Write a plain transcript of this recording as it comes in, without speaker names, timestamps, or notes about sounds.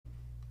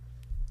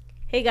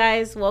Hey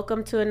guys,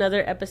 welcome to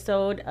another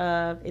episode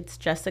of It's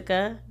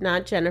Jessica,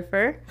 Not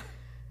Jennifer.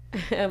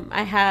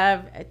 I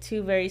have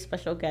two very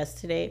special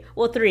guests today.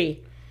 Well,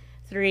 three,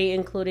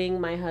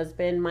 including my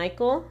husband,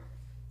 Michael.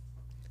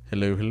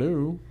 Hello,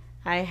 hello.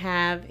 I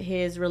have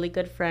his really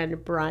good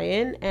friend,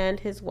 Brian, and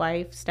his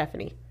wife,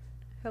 Stephanie.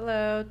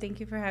 Hello, thank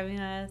you for having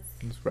us.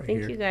 Right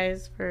Thank you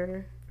guys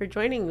for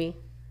joining me.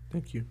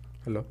 Thank you.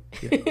 Hello.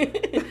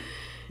 Yeah.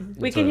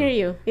 We can hear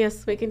you.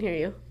 Yes, we can hear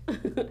you.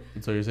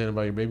 So you're saying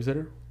about your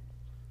babysitter?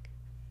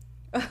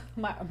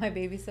 My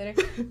babysitter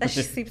that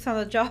she sleeps on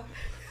the job.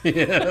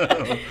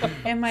 Yeah.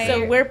 And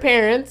So we're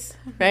parents,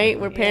 right?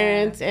 We're Yeah.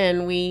 parents,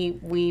 and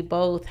we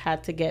both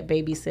had to get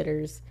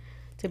babysitters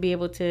to be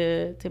able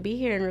to be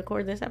here and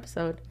record this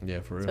episode.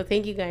 Yeah, for real. So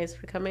thank you guys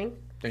for coming.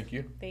 Thank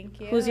you.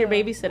 Thank you. Who's your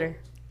babysitter?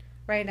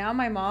 Right now,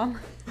 my mom.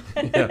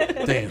 Yeah.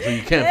 Damn, so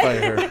you can't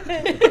fire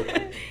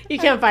her. You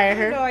can't fire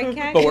her. No, I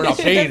can't. But we're not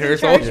She paying her,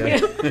 doesn't so charge me.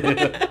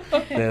 Yeah,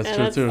 that's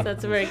And true too.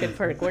 that's a very good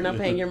perk. We're not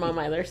paying your mom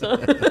either, so.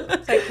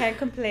 So I can't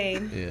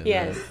complain. Yeah.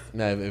 Yes.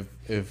 Now,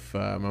 if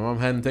my mom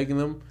hadn't taken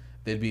them,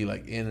 they'd be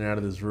like in and out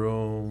of this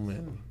room,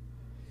 and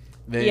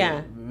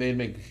they'd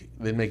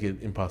make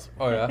it impossible.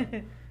 Oh yeah.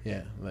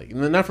 Yeah, like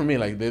not for me.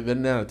 Like they're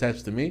not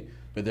attached to me,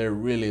 but they're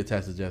really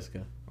attached to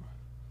Jessica.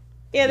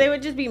 Yeah, they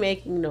would just be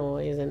making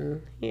noise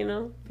and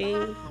being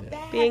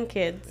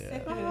kids.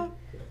 Yeah.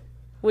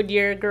 Would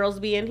your girls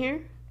be in here?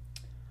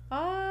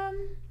 I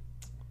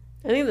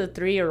think the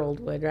 3-year-old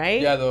would,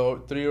 right? Yeah, the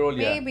 3-year-old.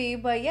 Yeah. Maybe,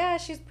 but yeah,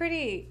 she's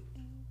good.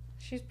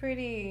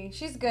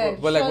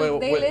 But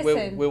like They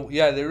listen.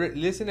 they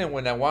listen, and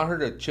when I want her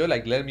to chill,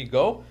 like let me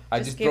go, I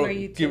Just just give throw her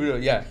YouTube. give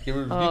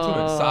her YouTube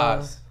and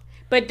sauce.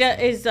 But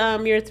is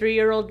your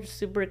 3-year-old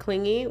super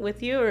clingy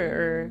with you,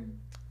 or?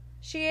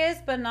 She is,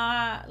 but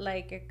not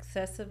like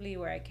excessively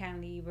where I can't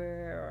leave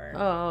her or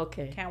Oh,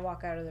 okay. can't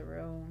walk out of the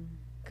room.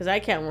 Because I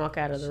can't walk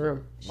out of the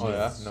room. Oh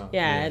yeah, no.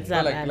 Yeah, it's No,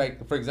 that like bad.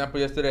 like for example,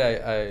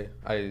 yesterday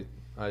I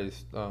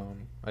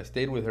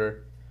stayed with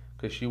her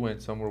because she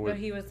went somewhere No, with.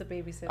 he was the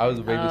babysitter. I was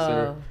a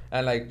babysitter, Oh.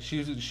 and like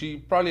she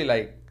probably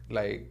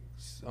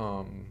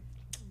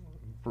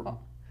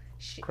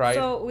cried.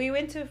 So we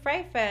went to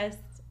Fright Fest,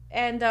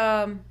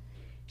 and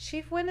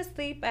she went to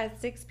sleep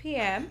at 6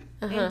 p.m.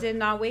 Uh-huh. and did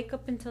not wake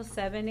up until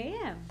 7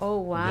 a.m. Oh,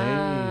 wow.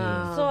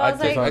 Damn. So I was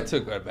like, I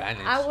took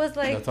advantage. I was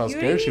like, That's how you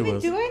scared didn't she even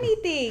was." do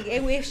anything.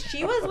 And if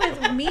she was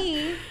with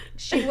me,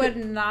 she would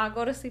not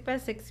go to sleep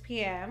at 6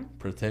 p.m.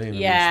 Pretending to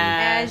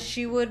Yeah. And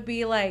she would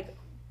be like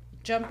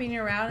jumping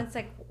around. It's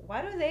like,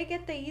 why do they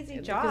get the easy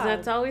job? Because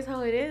that's always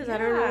how it is. I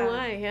don't know Yeah.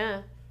 why.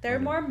 Yeah. They're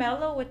more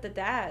mellow with the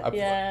dad.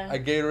 Yeah. I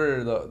gave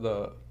her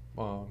the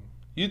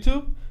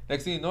YouTube.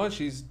 Next thing you know,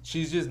 she's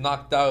just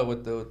knocked out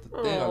with the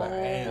thing. I'm like,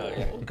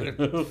 "Damn,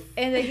 good."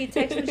 And then he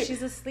texts me,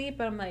 she's asleep.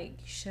 And I'm like,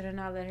 you should have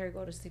not let her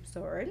go to sleep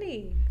so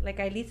early.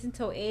 Like, at least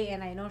until 8,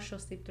 and I know she'll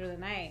sleep through the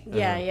night.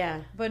 Yeah, Uh-huh. yeah.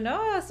 But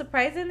no,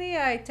 surprisingly,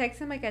 I text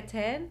him like at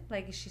 10.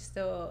 Like, is she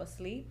still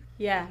asleep?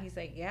 Yeah. And he's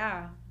like,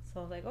 yeah. So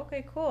I was like,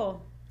 okay,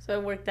 cool. So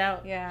it worked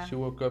out. Yeah. She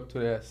woke up to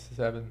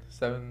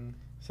 7:30.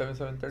 Yeah, She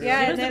and must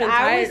have then been I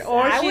tired, was,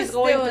 or I she's was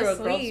going still through a growth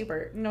asleep.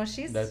 spurt. No,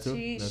 That too?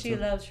 she That too?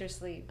 loves her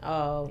sleep.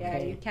 Oh, Yeah,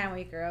 okay. you can't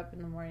wake her up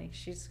in the morning.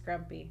 She's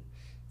grumpy.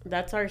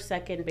 That's our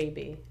second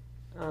baby.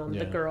 The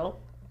Yeah. girl.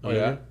 Oh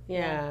yeah.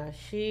 Yeah,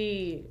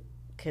 she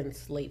can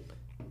sleep.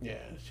 Yeah,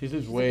 she's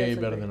just way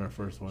doesn't better break. than our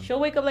first one. She'll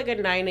wake up like at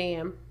 9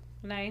 a.m.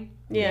 9?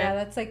 Yeah.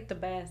 That's like the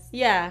best.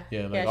 Yeah.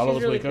 Yeah, like all of she's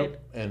us really wake good. up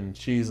and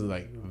she's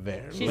like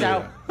there. She's Look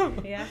out. at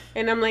that. Yeah.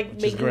 And I'm like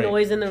Which is making great.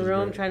 noise in the Which is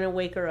room great. trying to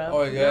wake her up.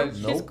 Oh, yeah.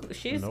 Nope.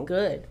 She's Nope.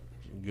 good.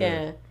 Good.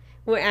 Yeah.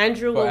 When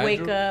Andrew But will wake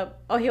Andrew?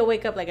 up. Oh, he'll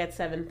wake up like at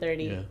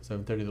 7:30. Yeah,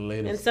 7:30 the And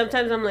latest.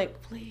 sometimes I'm like,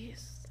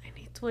 please, I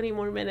need 20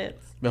 more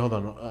minutes. But hold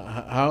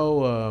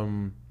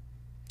on,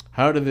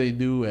 how did they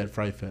do at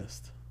Fright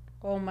Fest?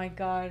 Oh my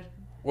God.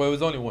 Well, it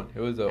was only one. It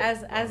was a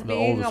As the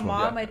being oldest a one,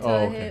 mom, yeah. I tell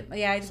Oh, okay. him,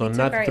 yeah, So we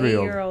not took our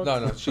 3-year-old. 8-year-old.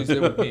 no. She's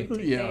there with me.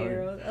 Yeah.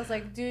 8-year-old. I was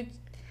like, dude,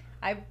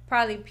 I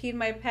probably peed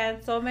my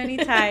pants so many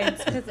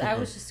times because I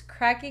was just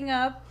cracking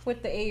up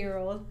with the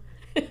 8-year-old.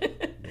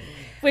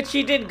 But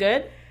she did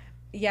good.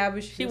 Yeah,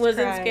 but She was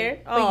wasn't crying. scared?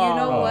 But you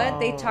know Aw. what?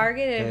 They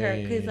targeted her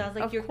because I was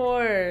like, Of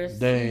course.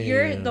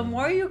 Dang. the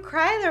more you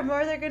cry, the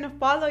more they're gonna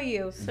follow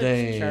you.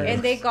 Dang. sharp.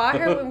 And they got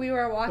her when we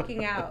were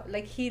walking out.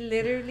 Like, he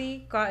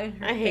literally got in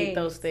her I hate face.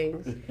 those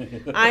things.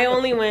 I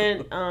only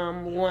went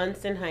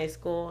once in high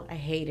school. I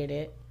hated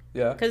it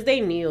Yeah. because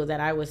they knew that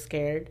I was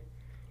scared.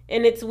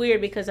 And it's weird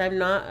because I'm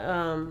not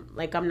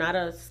I'm not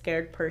a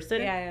scared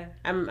person. Yeah.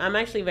 I'm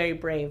actually very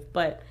brave,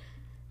 but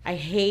I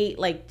hate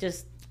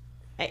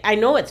I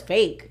know it's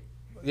fake.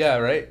 Yeah.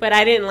 Right. But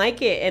I didn't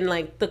like it. And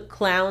like the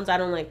clowns, I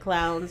don't like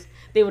clowns.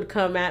 They would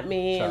come at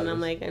me and I'm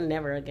Childish. like,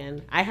 never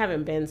again. I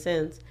haven't been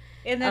since.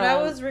 And then I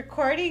was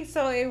recording,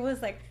 so it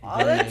was like all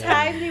the Damn.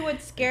 time they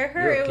would scare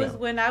her. You're a It was clown.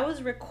 when I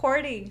was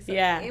recording. So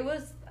Yeah. It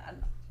was.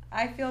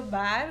 I feel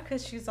bad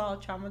because she's all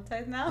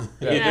traumatized now.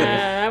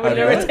 Yeah, I would I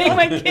never know. take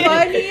my kid.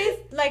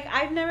 Funniest, like,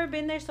 I've never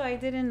been there, so I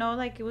didn't know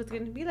like it was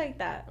gonna be like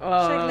that. She's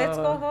like, let's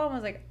go Oh. home. I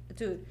was like,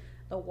 dude,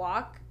 the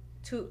walk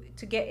to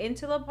get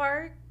into the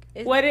park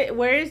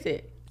Where is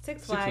it?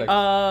 Six Flags. Flags.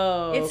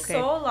 Oh, It's okay.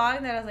 so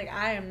long that I was like,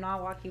 I am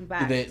not walking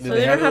back. So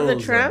they don't have the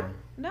tram?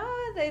 No,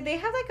 they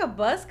have like a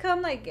bus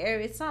come. Like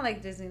it's not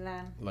like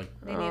Disneyland. Like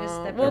They need to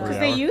step well, it because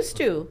up. they used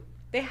to.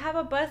 They have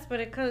a bus, but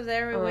it comes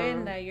every way.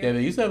 And that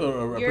they used to have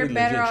a you're pretty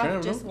better legit off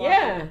tram, just no?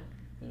 walking.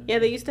 Yeah,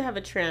 they used to have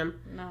a tram.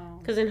 No,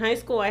 Because in high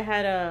school, I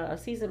had a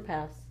season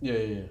pass, Yeah.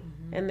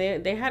 and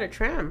they had a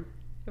tram.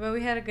 but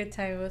we had a good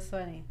time. It was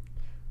funny.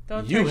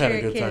 Don't You torture had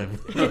a your good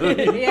kids.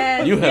 time.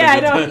 Yeah, You had Yeah, a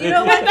good I know. time. You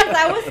know what? Because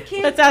I was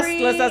kid Let's ask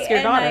your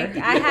and, daughter. Like,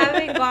 I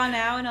haven't gone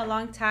out in a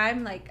long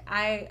time. Like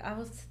I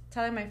was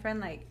telling my friend,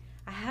 like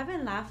I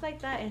haven't laughed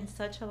like that in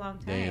such a long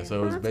time. Dang,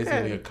 so it was That's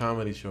basically good. a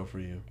comedy show for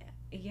you.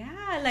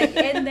 Yeah, like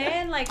and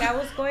then like I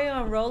was going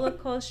on roller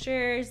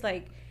coasters,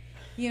 like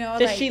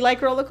Does she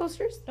like roller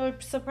coasters?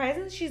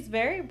 surprisingly she's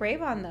very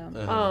brave on them.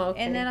 Oh,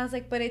 okay. And then I was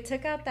like, but it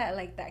took out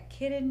that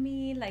kid in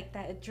me, like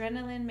that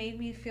adrenaline made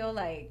me feel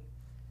like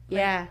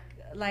I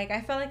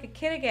felt like a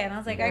kid again. I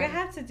was like, I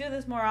have to do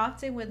this more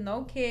often with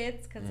no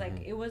kids, because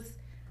like it was,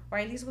 or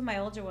at least with my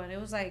older one, it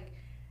was like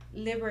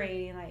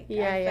liberating. Like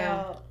I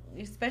felt,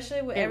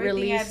 especially with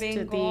everything I've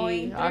been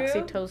going through.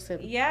 Oxytocin.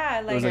 Yeah,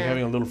 It was like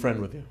having a little friend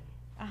with you.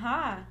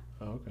 Uh-huh.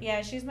 Oh, okay.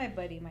 Yeah, she's my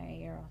buddy, my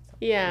 8-year-old. So.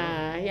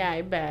 Yeah,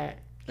 I bet.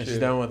 And she's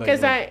down with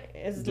Because like,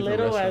 as different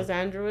little restaurants. as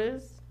Andrew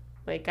is,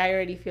 like I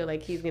already feel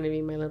like he's gonna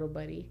be my little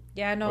buddy.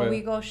 Yeah, no,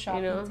 we go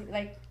shopping. You know?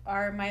 Like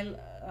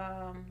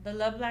the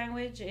love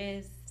language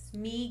is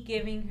me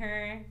giving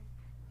her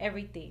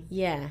everything.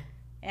 Yeah.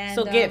 And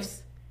So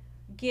gifts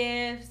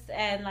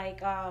and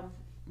like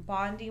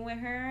bonding with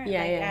her.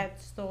 Yeah, like, yeah.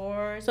 at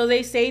stores. So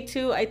they say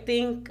too. I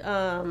think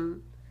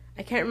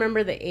I can't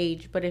remember the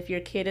age, but if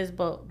your kid is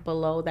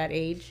below that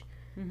age,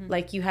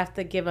 like you have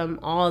to give them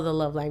all the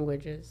love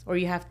languages, or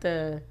you have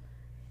to.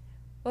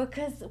 Well,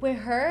 because with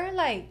her,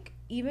 like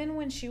even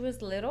when she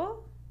was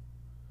little,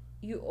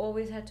 you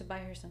always had to buy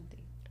her something.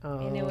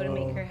 And it would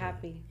make her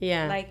happy.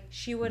 Yeah. Like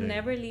she would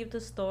never leave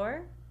the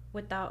store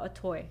without a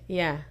toy.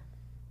 Yeah.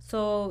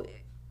 So,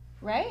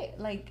 right?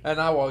 Like. And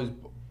I always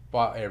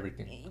bought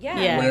everything. Yeah.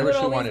 Yeah. We Whatever would she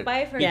always wanted.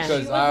 buy for her. Yeah. She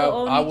Because was the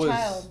only I was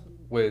child.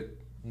 with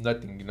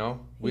nothing, you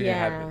know? We didn't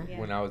have it Yeah.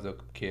 when I was a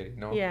kid,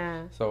 you know?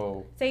 Yeah.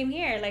 So. Same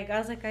here. Like I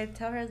was like, I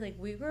tell her like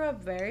we grew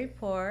up very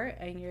poor,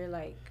 and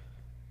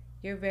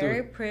you're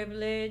very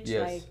privileged.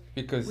 Yes. Like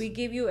Because we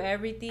give you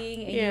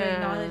everything, and you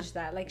acknowledge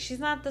that. Like she's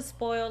not the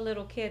spoiled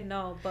little kid,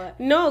 no. But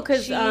No,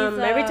 because she's,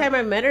 every time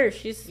I met her,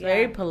 she's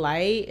very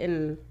polite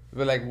and.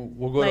 but like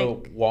we'll go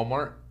to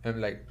Walmart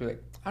and like be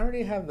like, I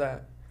already have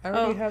that. I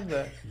already have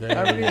that. Dang. I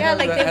already Yeah, have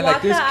like that. they And walk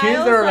like these the kids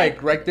aisles, are like-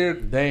 like right there.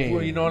 Dang.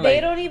 You know, they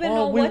like don't even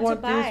know we what to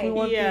want buy. This, we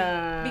want this.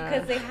 Yeah.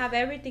 because they have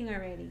everything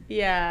already.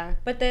 Yeah.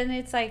 But then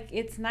it's like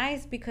it's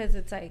nice because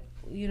it's like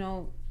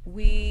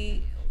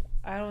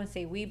I don't want to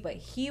say we, but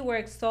he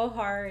works so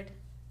hard,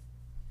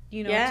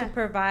 to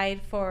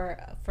provide for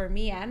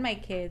me and my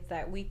kids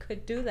that we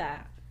could do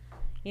that.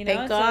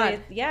 Thank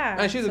God.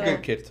 And she's a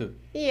good kid too.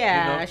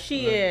 Yeah, You know?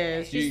 she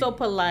is. She's so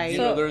polite. You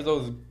know, there's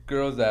those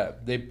girls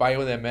that they buy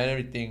them and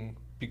everything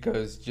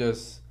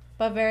because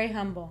but very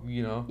humble.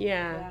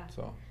 Yeah.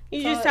 So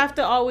You just have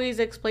to always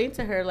explain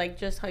to her, like,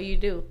 just how you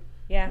do.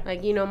 Yeah.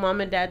 Like, mom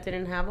and dad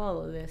didn't have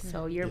all of this,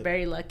 so you're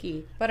very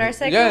lucky. But our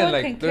second one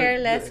like, can care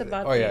less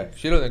about Oh yeah, things.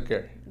 she doesn't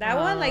care. That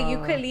one, like, you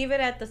could leave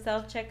it at the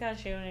self-checkout.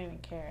 She don't even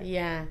care.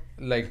 Yeah.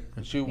 Like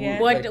she. Yeah.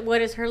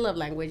 What is her love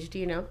language? Do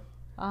you know?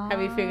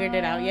 Have you figured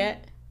it out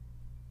yet?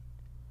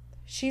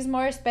 She's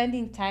more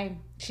spending time.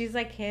 She's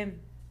like him.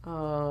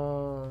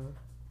 Oh.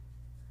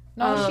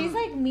 No, she's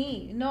like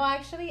me. No,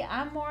 actually,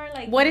 I'm more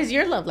like. What is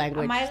your love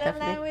language, My Stephanie?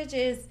 love language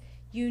is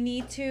you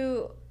need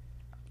to,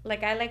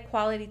 like, I like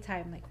quality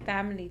time, like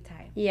family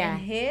time. Yeah.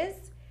 And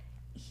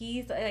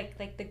he's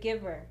like the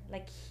giver.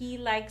 Like he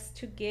likes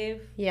to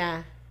give.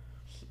 Yeah.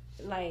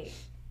 Like,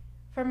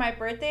 for my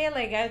birthday,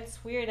 like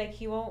it's weird. Like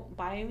he won't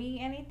buy me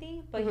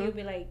anything, but he'll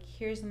be like,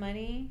 "Here's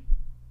money,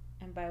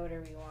 and buy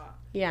whatever you want."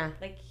 Yeah.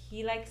 Like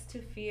he likes to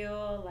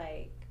feel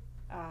like.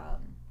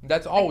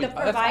 That's always the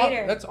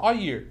provider. that's all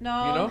year.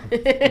 No. You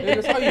know.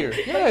 That's all year.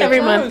 Yeah, Every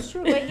it's month. It's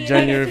true. But he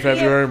January, likes to be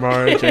February,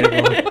 March,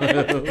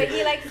 April. But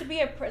he likes to be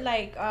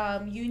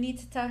you need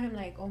to tell him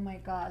like, oh my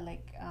God,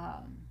 like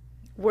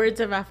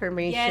Words of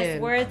affirmation. yes,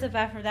 words of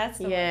affirmation. That's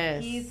the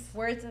Yes. word. He's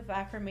words of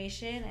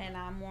affirmation, and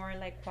I'm more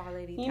like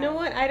quality time. You know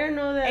what? I don't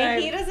know that.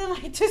 And he doesn't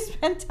like to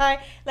spend time.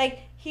 Like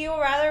he'll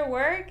rather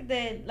work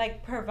than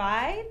like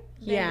provide.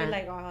 Than be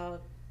like, oh,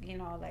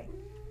 like.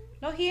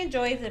 No, he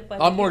enjoys it, but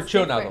I'm more it's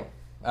chill now different.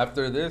 though.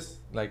 After this,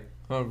 like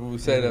we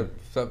said,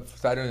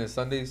 Saturday and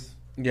Sundays.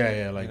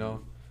 Yeah, like Yeah,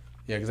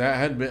 because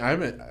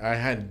I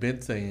had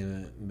been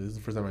saying it. This is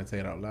the first time I say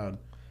it out loud,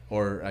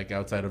 or like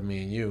outside of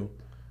me and you,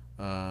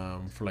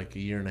 for like a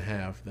year and a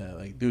half. That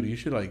like, dude, you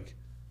should like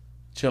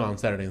chill on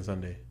Saturday and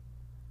Sunday.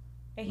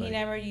 And he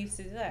never used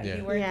to do that. Yeah.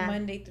 He worked Yeah.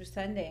 Monday through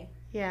Sunday,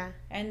 Yeah.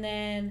 and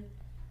then,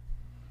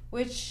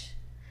 which.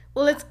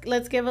 Well,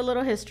 let's give a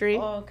little history.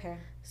 Oh, okay.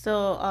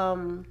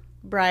 So,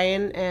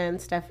 Brian and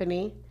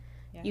Stephanie,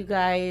 Yeah. you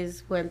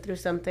guys went through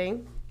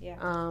something.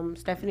 Yeah.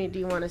 Stephanie, do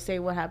you want to say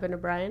what happened to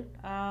Brian?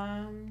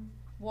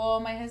 Well,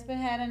 my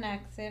husband had an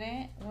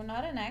accident. Well,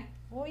 not an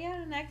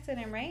an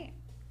accident, right?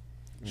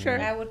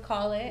 Sure. I would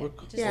call it.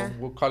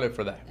 We'll call it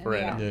for that for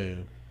right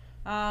now.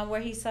 Yeah.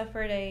 Where he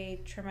suffered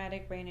a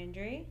traumatic brain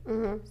injury.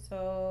 Mm-hmm.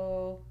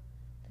 So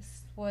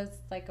this was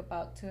like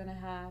about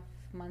 2.5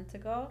 months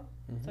ago.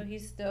 Mm-hmm. So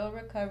he's still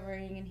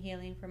recovering and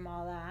healing from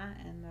all that.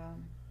 And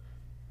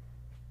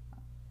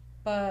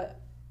but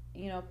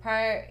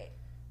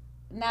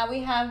now we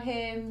have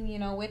him,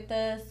 with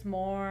us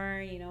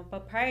more,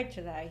 But prior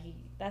to that,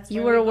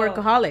 you were a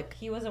workaholic.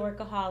 He was a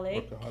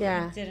workaholic.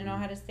 Yeah. He didn't know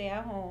how to stay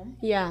at home.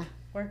 Yeah.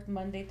 Worked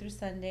Monday through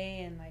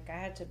Sunday, and I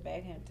had to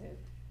beg him to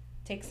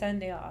take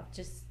Sunday off,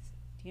 just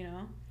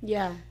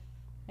Yeah.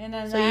 And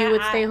then so you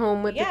would stay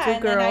home with the 2 girls.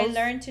 And then I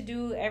learned to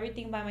do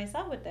everything by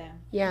myself with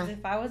them. Yeah. 'Cause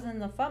if I wasn't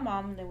the fun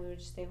mom, then we would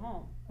just stay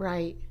home.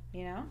 Right.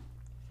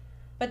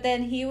 But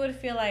then he would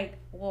feel like,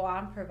 well,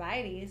 I'm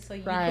providing, so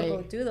you could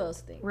go do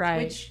those things.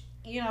 Right. Which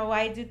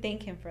I do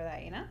thank him for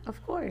that.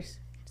 Of course.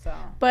 So.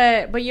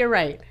 But you're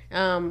right.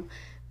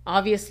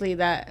 Obviously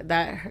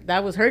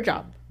that was her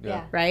job.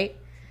 Yeah. Right.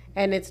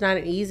 And it's not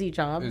an easy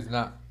job. It's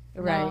not.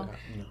 Right. No.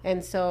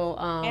 And so.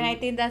 And I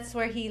think that's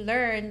where he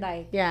learned,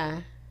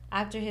 Yeah.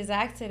 After his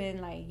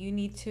accident, you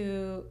need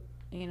to,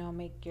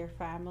 make your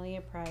family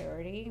a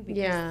priority.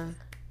 Because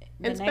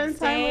and spend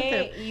time with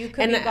them. You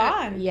could be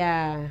gone.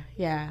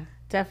 Yeah.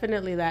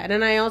 Definitely that. And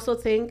then I also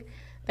think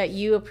that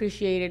you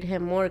appreciated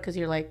him more because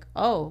you're like,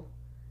 oh,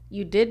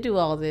 you did do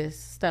all this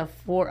stuff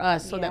for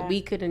us so that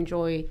we could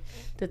enjoy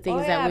the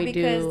things that we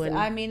do.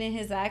 And in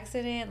his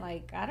accident,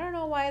 I don't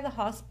know why the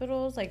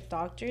hospitals,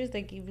 doctors,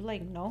 they give you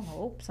no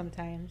hope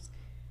sometimes.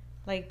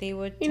 They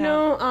would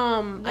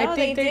I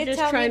think they're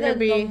just trying to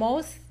be the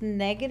most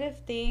negative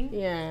thing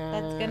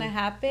that's gonna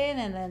happen,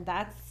 and then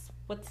that's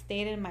what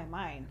stayed in my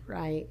mind.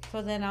 Right.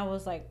 So then I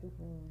was like,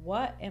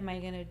 what am I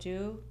gonna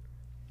do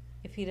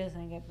if he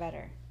doesn't get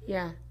better?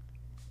 Yeah.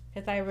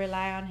 Because I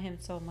rely on him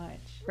so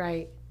much.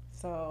 Right.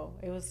 So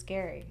it was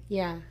scary.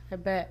 Yeah, I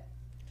bet.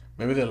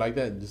 Maybe they're like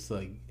that, just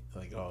like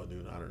oh,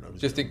 dude, I don't know.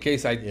 Just in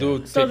case I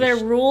do. So their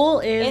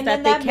rule is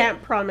that they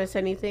can't promise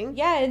anything.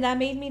 Yeah, and that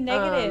made me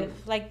negative.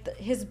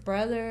 His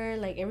brother,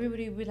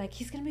 everybody would be like,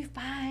 he's gonna be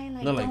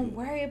fine. Don't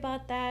worry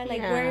about that.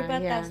 Worry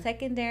about that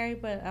secondary.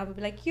 But I would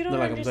be like, you don't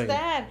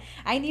understand.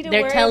 I need to worry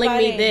about telling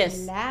me it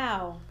this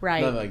now.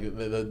 Right. No,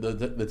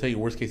 they tell you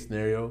worst case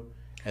scenario.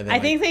 And then I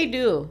think they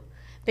do.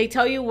 They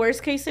tell you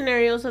worst case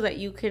scenario so that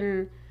you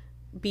can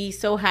be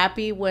so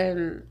happy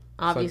when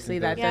obviously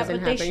that doesn't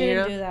happen. They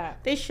shouldn't do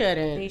that. They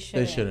shouldn't.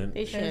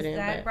 They shouldn't.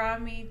 That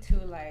brought me to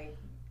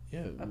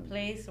a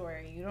place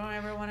where you don't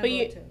ever want to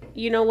go to.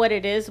 You know what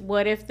it is?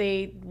 What if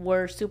they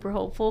were super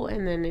hopeful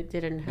and then it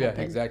didn't happen?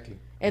 Yeah, exactly.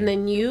 And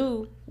then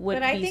you would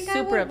but be super upset.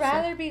 I think I would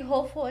rather be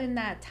hopeful in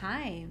that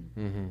time.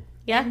 Mm-hmm.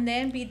 Yeah. And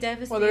then be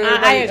devastated.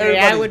 Well, I agree.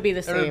 I would be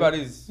the same.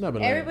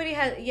 Everybody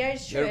has. Yeah,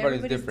 it's true.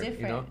 Everybody's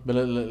different. But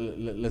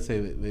let's say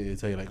they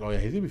tell you oh yeah,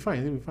 he's gonna be fine.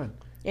 He's gonna be fine.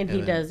 And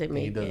he doesn't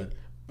make it.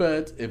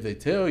 But if they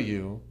tell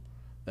you,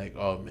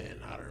 oh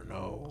man, I don't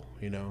know,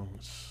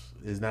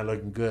 it's not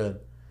looking good.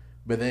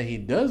 But then he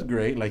does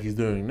great, like he's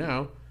doing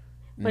now.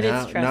 But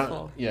it's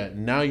stressful.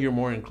 Now you're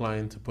more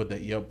inclined to put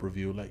that Yelp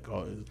review,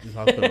 oh, this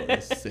hospital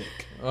is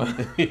sick. Well,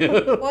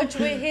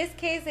 with his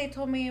case, they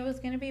told me it was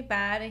gonna be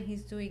bad, and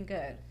he's doing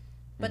good.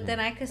 But then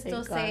I could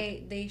still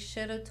say they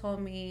should have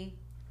told me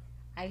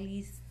at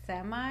least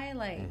semi,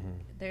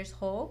 there's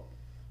hope.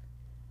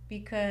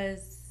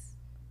 Because,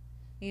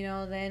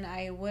 then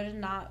I would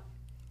not,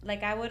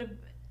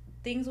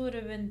 things would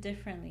have been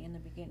differently in the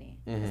beginning.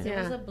 Mm-hmm. It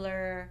was a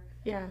blur.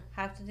 Yeah.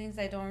 Half the things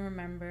I don't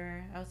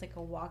remember. I was like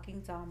a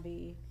walking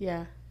zombie.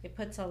 Yeah. It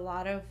puts a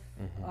lot of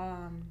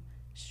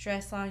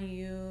stress on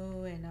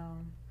you. And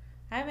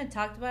I haven't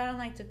talked about it. I don't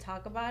like to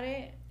talk about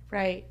it.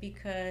 Right.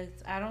 Because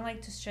I don't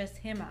like to stress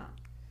him out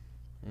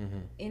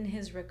in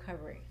his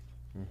recovery.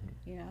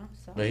 Mm-hmm.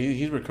 So. But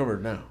he's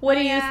recovered now. What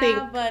do you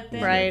think, but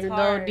Brian?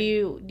 Though, do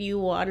you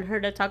want her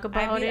to talk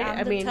about it?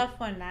 I'm the tough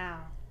one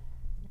now.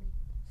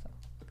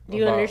 Do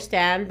you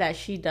understand that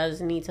she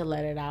does need to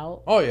let it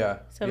out? Oh yeah.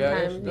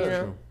 Sometimes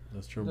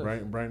That's true.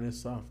 Brian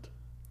is soft.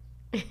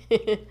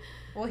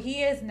 Well,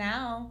 he is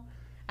now.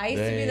 I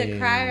used to be the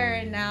crier,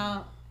 and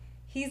now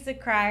he's the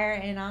crier,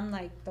 and I'm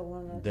the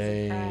one that's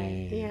the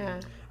crier.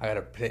 Yeah. I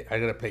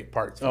gotta play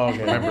parts. Oh, okay.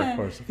 Remember, of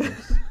course.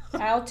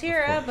 I'll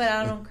tear up, but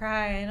I don't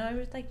cry. And I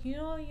was like, you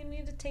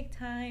need to take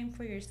time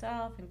for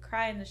yourself and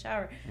cry in the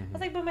shower. I was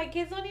like, but my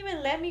kids don't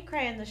even let me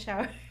cry in the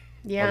shower.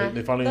 Yeah.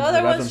 They the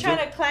other one's trying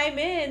to climb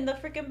in the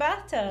freaking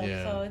bathtub.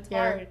 Yeah. So it's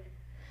hard.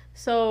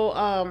 So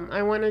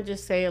I want to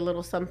just say a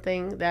little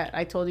something that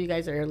I told you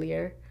guys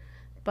earlier.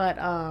 But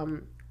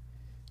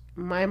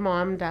my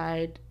mom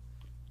died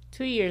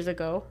 2 years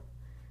ago.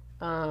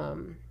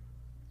 And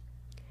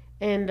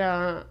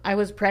I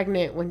was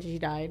pregnant when she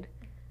died.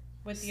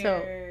 With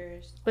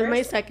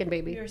my second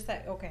baby.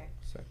 Okay.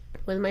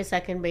 With my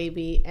second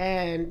baby.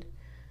 And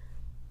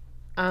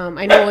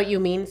I know what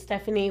you mean,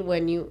 Stephanie,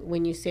 when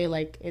you say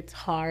it's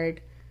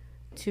hard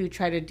to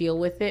try to deal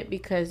with it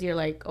because you're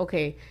like,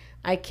 okay,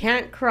 I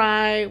can't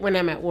cry when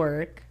I'm at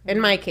work. In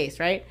my case,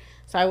 right?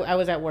 So I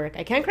was at work.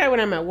 I can't cry when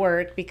I'm at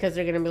work because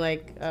they're going to be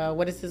like,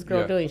 what is this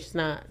girl doing? She's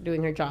not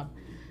doing her job.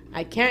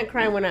 I can't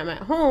cry when I'm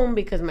at home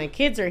because my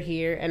kids are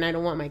here and I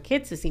don't want my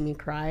kids to see me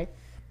cry.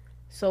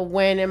 So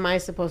when am I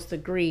supposed to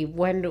grieve?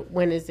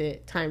 When is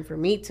it time for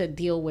me to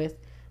deal with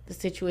the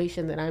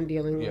situation that I'm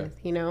dealing with,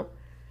 you know?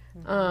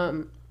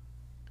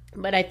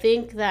 But I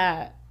think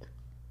that,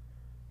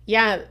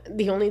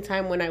 the only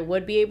time when I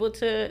would be able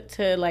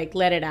to like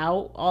let it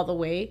out all the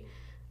way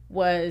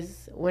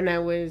was when I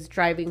was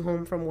driving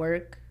home from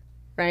work,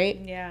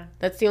 right? Yeah.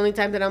 That's the only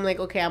time that I'm like,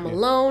 okay, I'm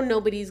alone.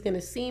 Nobody's going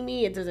to see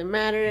me. It doesn't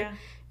matter. Yeah.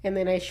 And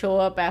then I show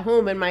up at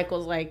home and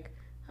Michael's like,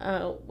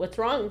 what's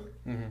wrong?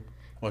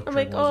 Mm-hmm. I'm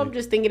like, I'm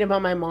just thinking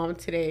about my mom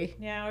today.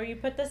 Yeah, or you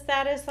put the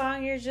status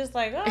song, you're just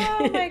like,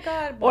 oh my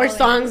God. Or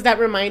songs that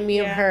remind me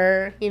of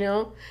her, you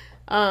know?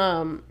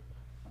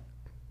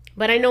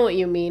 But I know what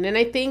you mean. And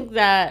I think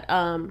that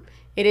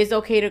it is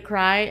okay to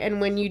cry.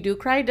 And when you do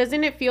cry,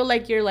 doesn't it feel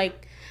like you're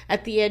like,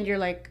 at the end, you're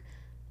like,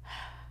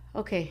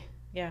 okay.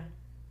 Yeah.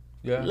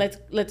 Yeah.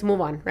 Let's move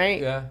on,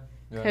 right? Yeah.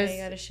 You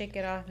gotta shake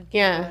it off.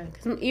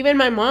 Cause even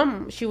my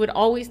mom, she would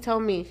always tell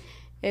me,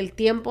 el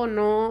tiempo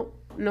no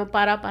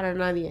para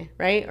nadie,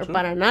 right? Or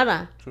para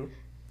nada. True.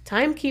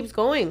 Time keeps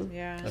going.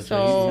 Yeah.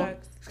 So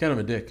it's kind of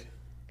a dick.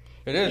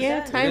 It is.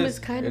 Yeah, time is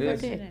kind of a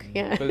dick.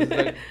 Yeah. It's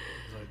like,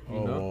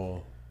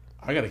 oh,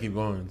 I gotta keep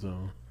going.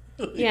 So.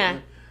 Yeah.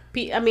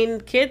 I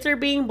mean, kids are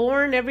being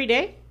born every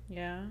day.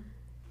 Yeah.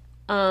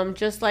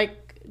 Just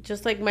like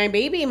my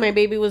baby. My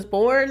baby was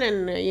born,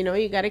 and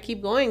you got to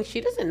keep going.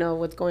 She doesn't know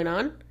what's going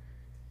on.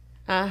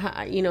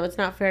 It's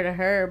not fair to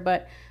her,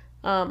 but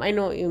I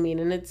know what you mean,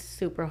 and it's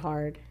super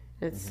hard.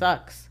 It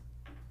sucks.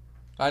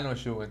 I know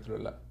she went through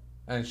a lot,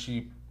 and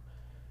she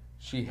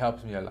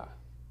helps me a lot,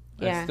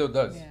 and yeah, still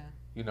does. Yeah.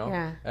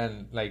 Yeah.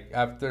 And like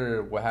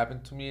after what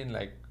happened to me, and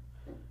like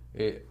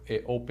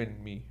it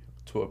opened me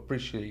to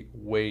appreciate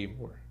way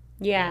more.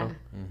 Yeah.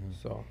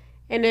 So.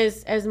 And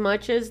as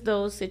much as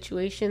those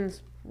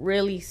situations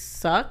really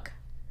suck,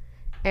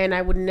 and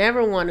I would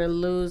never want to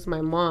lose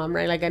my mom,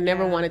 right? Like I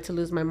never wanted to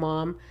lose my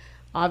mom.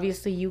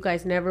 Obviously, you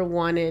guys never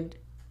wanted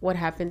what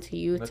happened to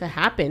you to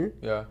happen.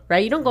 Yeah.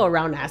 Right? You don't go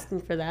around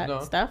asking for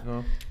that stuff.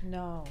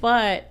 No.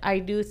 But I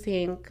do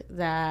think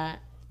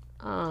that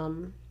I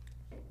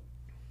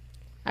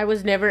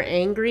was never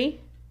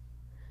angry.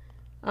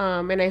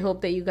 And I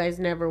hope that you guys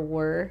never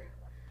were.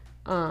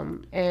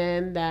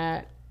 And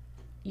that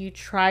you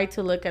try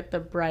to look at the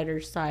brighter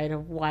side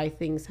of why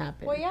things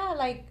happen. Well, yeah,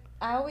 like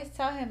I always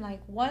tell him, like,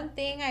 one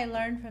thing I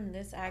learned from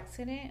this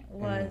accident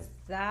was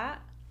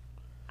that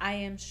I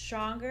am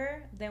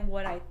stronger than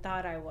what I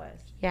thought I was.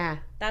 Yeah.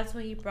 That's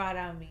what he brought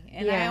out of me.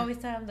 And I always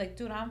tell him, like,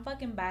 dude, I'm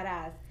fucking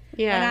badass.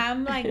 Yeah. When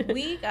I'm, like,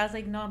 weak, I was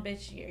like, no,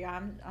 bitch,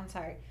 I'm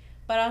sorry.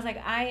 But I was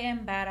like, I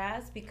am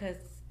badass because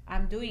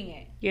I'm doing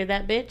it. You're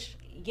that bitch?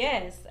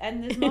 Yes.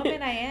 And this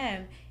moment I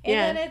am.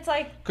 And then it's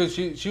like... Because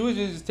she was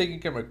just taking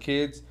care of her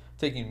kids,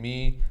 taking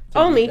me.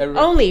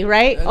 Only,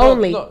 right?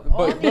 Only.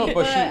 But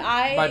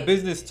my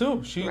business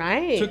too. She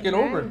took it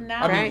over.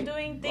 Now I'm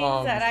doing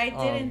things that I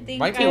didn't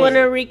think. Do you want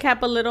to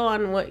recap a little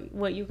on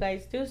what you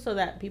guys do so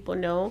that people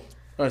know?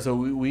 All right, so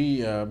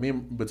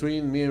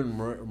between me and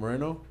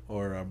Moreno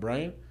or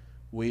Brian,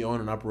 we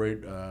own and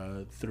operate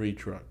 3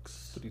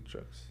 trucks. 3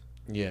 trucks.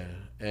 Yeah,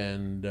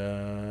 and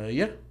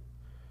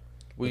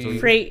we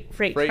freight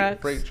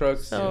trucks. Freight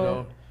trucks.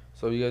 So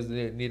you guys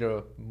need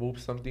to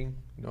move something.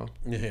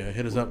 Yeah,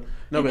 hit us up.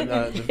 No, but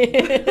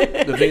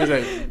the thing is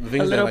a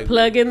little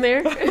plug in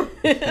there.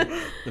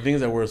 The thing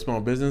is that we're a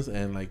small business,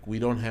 and like we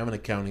don't have an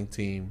accounting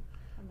team,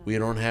 we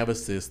don't have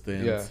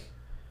assistants. Yeah.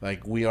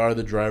 Like we are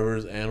the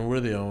drivers, and we're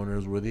the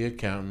owners, we're the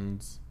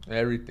accountants.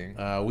 Everything.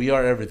 We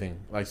are everything.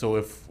 Like so,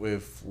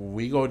 if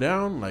we go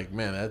down, like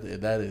man,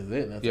 that is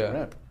it. That's a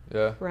wrap.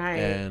 Yeah. Right.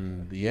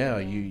 And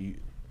you.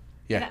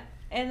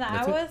 And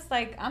I was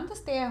like, I'm the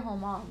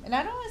stay-at-home mom, and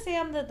I don't want to say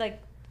I'm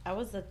I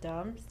was a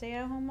dumb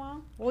stay-at-home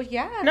mom. Well,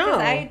 yeah, because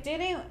I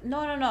didn't.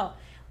 No.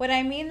 What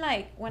I mean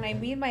by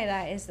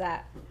that is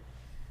that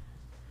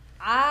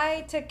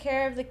I took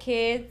care of the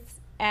kids,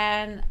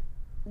 and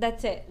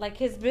that's it. Like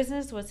his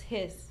business was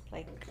his.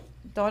 Like,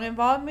 don't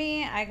involve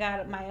me. I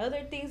got my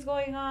other things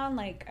going on.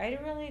 Like, I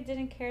really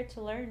didn't care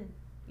to learn,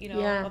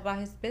 about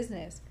his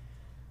business.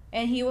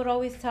 And he would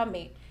always tell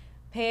me,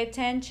 pay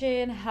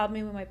attention, help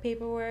me with my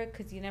paperwork,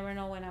 because you never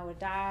know when I would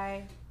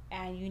die.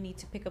 And you need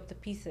to pick up the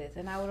pieces.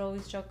 And I would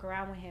always joke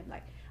around with him,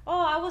 like,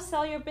 oh, I will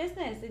sell your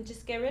business and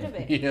just get rid of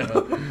it.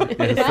 Sell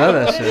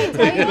that shit.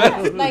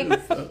 Like,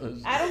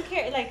 I don't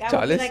care. Like, I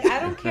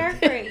don't care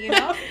for it,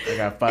 I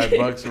got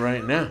 $5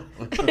 right now.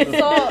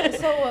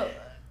 So,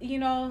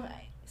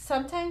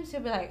 sometimes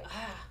he'll be like,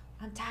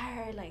 I'm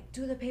tired. Like,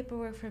 do the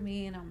paperwork for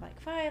me. And I'm like,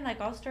 fine.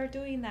 Like, I'll start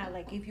doing that.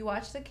 Like, if you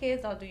watch the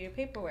kids, I'll do your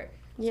paperwork.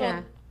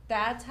 Yeah. So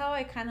that's how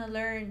I kind of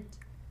learned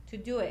to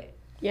do it.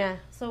 Yeah.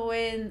 So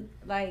when,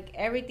 like,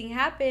 everything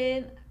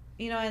happened,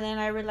 and then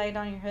I relied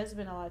on your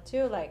husband a lot,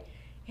 too. Like,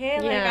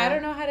 hey, like, I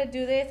don't know how to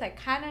do this. I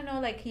kind of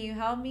know, like, can you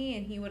help me?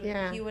 And he would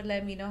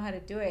let me know how to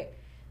do it.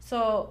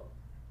 So,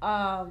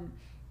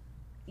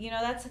 you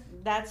know,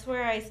 that's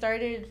where I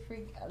started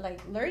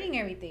learning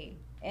everything.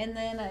 And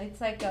then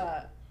it's like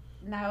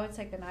now it's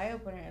like an eye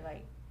opener.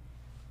 Like,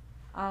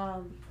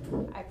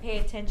 I pay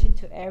attention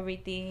to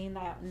everything.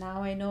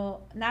 Now I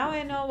know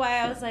why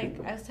I was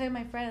telling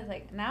my friends,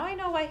 like, now I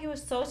know why he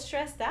was so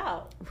stressed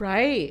out.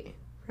 Right.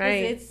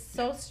 It's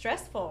so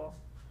stressful.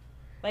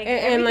 Like,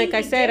 and like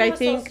I said, I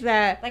think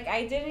that like,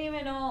 I didn't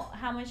even know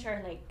how much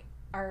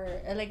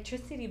our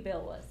electricity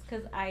bill was,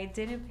 because I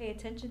didn't pay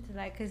attention to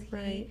that, because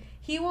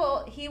he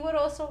would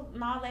also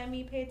not let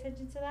me pay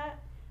attention to that,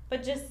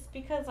 but just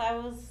because I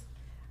don't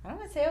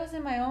want to say I was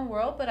in my own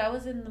world, but I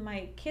was in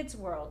my kids'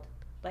 world,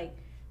 like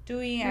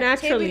doing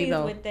activities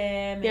with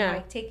them, and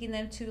like taking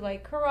them to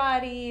like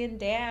karate and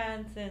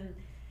dance, and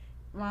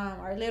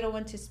our little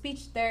one to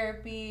speech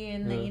therapy,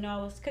 and then, you know,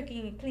 I was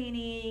cooking and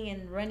cleaning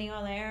and running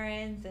all the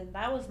errands, and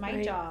that was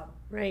my job.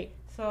 Right.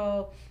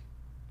 So,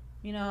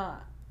 you know,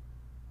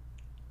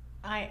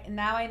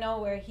 now I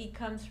know where he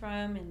comes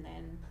from, and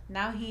then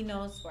now he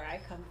knows where I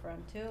come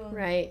from too.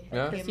 Right.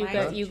 Yeah.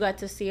 Because you got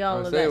to see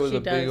all of that she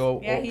does.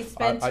 He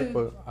spent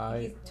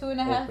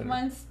 2.5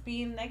 months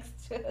being next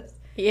to us.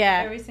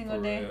 Yeah. Every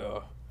single day.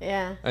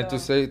 Yeah. And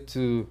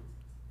to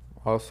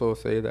also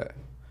say that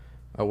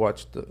I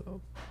watched the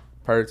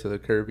Pirates of the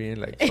Caribbean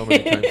like so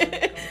many times.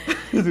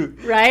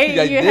 Right?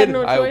 I you did. had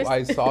no choice.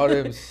 I saw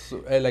them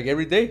like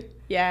every day.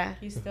 Yeah.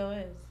 He still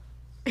is.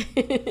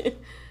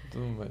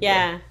 Oh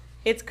yeah. God.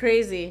 It's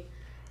crazy.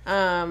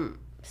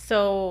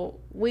 So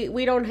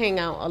we don't hang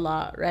out a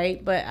lot,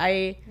 right? But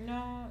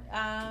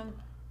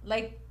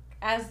like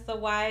as the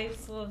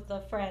wives of the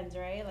friends,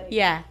 right? Like,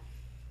 yeah.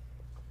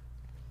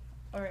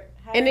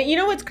 And you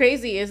know what's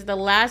crazy is the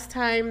last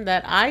time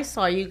that I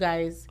saw you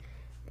guys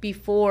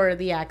before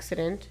the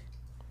accident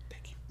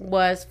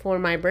was for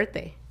my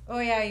birthday. Oh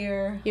yeah,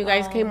 you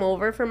guys came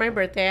over for my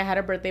birthday. I had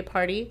a birthday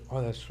party.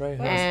 Oh, that's right.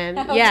 And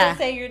I was gonna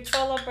say your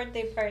Cholo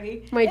birthday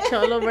party. My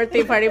Cholo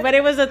birthday party, but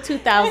it was a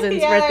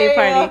 2000s birthday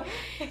party.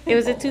 It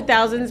was a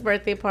 2000s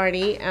birthday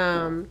party.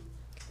 And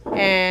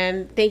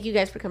thank you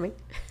guys for coming.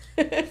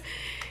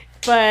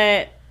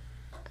 But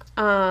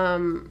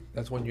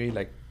that's when you ate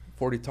like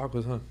 40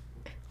 tacos, huh?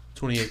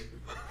 28.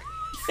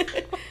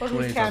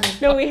 Who's counting?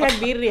 No, we had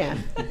birria.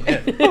 Yeah, we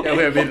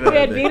had birria. We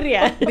had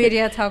birria.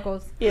 Birria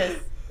tacos. Yes.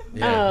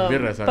 Yeah,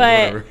 birria, sorry,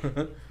 but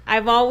whatever.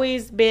 I've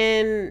always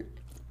been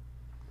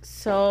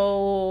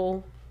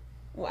so...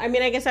 I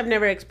mean, I guess I've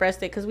never expressed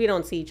it because we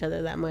don't see each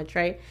other that much,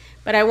 right?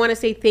 But I want to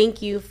say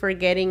thank you for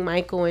getting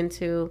Michael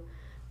into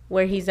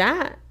where he's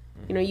at.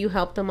 You know, you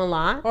helped him a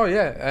lot. Oh,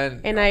 yeah.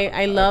 And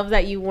I love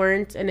that you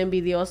weren't an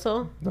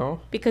envidioso. No.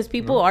 Because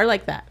people are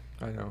like that.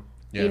 I know.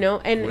 Yeah. You know,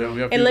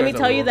 and let me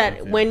tell you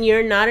that when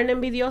you're not an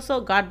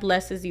envidioso, God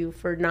blesses you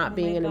for not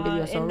being an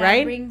envidioso, and right?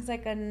 That brings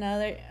like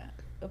another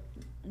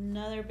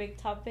big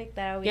topic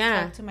that I always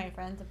talk to my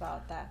friends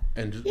about that.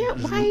 And just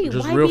why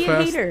real be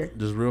fast, a hater?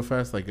 Just real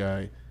fast, like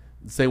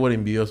say what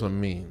envidioso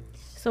means.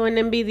 So an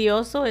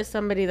envidioso is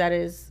somebody that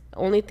is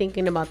only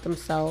thinking about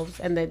themselves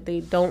and that they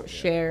don't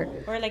share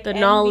or like the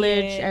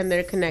knowledge and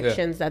their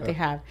connections that they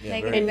have. Yeah,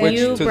 like and which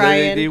you, to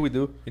Brian, the AD we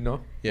do, you know,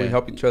 we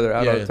help each other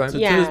out all the time. To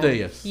this day,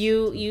 yes.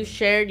 You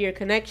shared your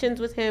connections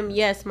with him.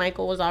 Yes,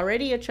 Michael was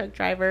already a truck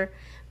driver,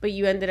 but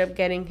you ended up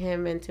getting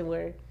him into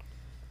where,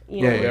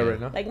 you know, right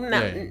now. like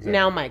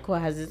now Michael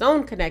has his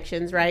own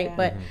connections, right?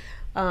 Yeah.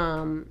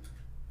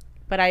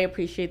 But I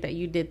appreciate that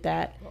you did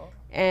that,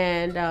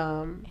 and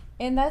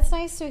that's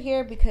nice to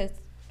hear, because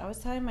I was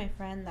telling my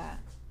friend that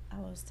I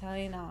was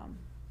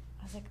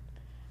like,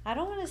 I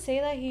don't want to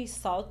say that he's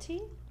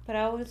salty, but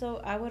I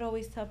would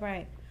always tell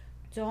Brian,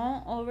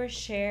 don't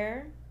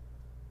overshare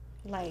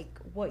like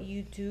what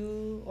you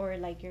do or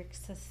like your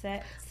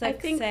success. I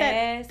think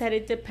that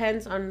it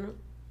depends on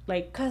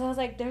like, because I was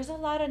like, there's a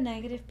lot of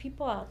negative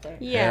people out there.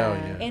 Yeah.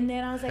 And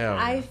then I was like,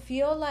 I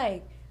feel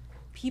like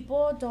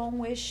people don't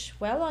wish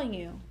well on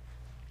you.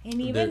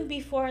 And even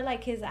before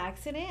like his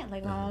accident,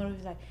 like my mom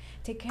was like,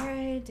 take care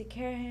of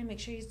him, make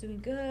sure he's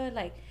doing good.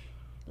 Like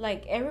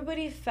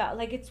everybody felt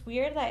like, it's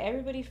weird that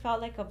everybody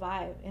felt like a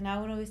vibe. And I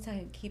would always tell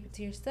him, keep it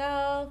to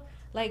yourself.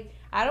 Like,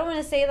 I don't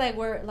want to say like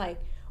we're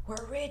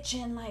rich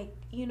and like,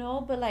 you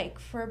know, but like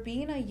for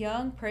being a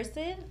young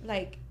person,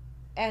 like,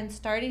 and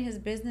starting his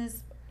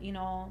business, you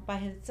know, by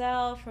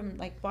himself from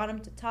like bottom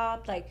to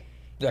top, like,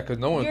 yeah, because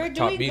no one you're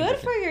doing good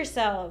for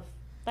yourself.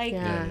 Like,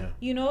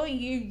 you know,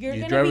 you're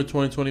gonna drive a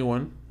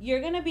 2021. You're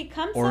gonna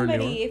become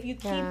somebody if you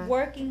keep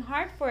working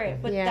hard for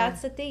it. But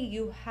that's the thing,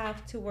 you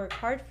have to work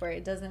hard for it.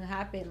 It doesn't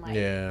happen like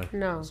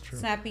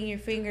snapping your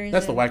fingers.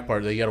 That's the whack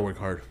part. That you gotta work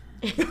hard.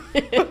 It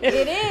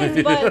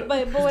is, but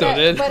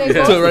it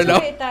goes right now.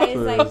 to it that is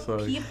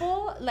like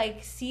people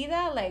like see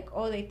that like,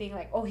 oh, they think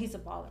like, oh, he's a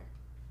baller.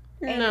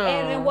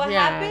 And what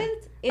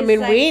happens is, I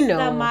mean, like, we know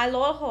the mal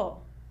ojo,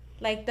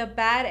 like the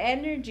bad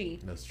energy.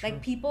 That's true.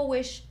 Like people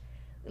wish,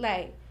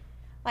 like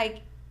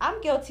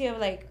I'm guilty of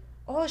like,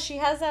 oh, she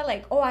has that,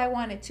 like, oh, I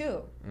want it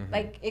too. Mm-hmm.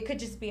 Like it could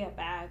just be a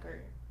bag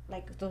or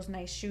like those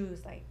nice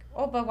shoes. Like,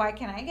 oh, but why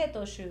can't I get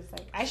those shoes?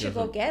 Like, I should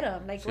go get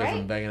them. Like, right?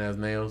 Some banging ass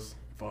nails.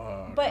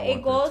 Fuck, but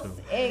it goes.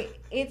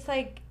 It's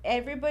like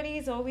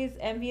everybody's always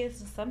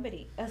envious of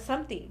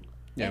something.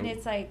 Yeah, and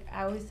it's like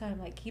I always tell him,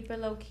 like, keep it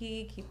low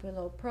key, keep it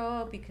low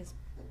pro, because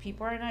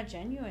people are not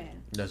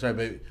genuine. That's right,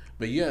 baby.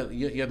 But you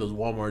had those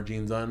Walmart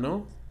jeans on,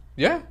 no?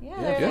 Yeah.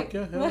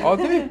 All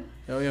day.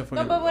 Hell yeah,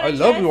 no, but what I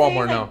love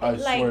Walmart now. I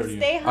swear to you.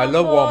 Stay humble. I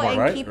love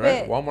Walmart, and keep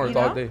it, Walmart's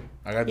all day.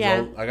 I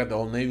got the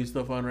Old Navy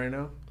stuff on right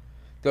now.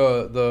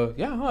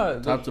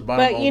 Top to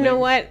bottom. But you know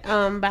what?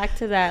 Back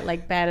to that,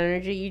 like, bad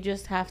energy. You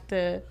just have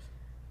to,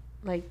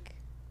 like,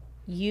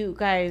 you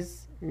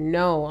guys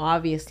know,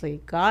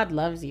 obviously, God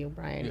loves you,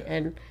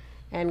 Brian,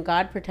 and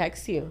God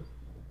protects you.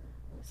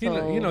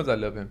 So he knows I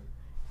love him.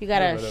 You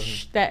gotta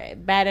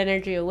that bad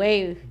energy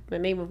away in the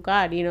name of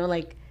God. You know,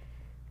 like.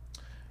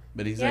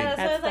 But he's like,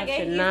 that's like,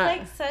 he's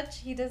like such.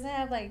 He doesn't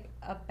have like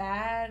a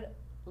bad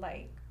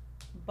like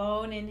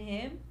bone in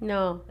him.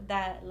 No.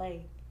 That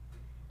like.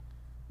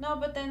 No,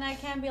 but then I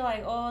can't be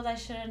like, oh, that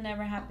should have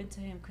never happened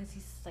to him, because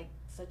he's like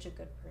such a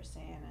good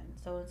person, and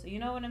so you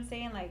know what I'm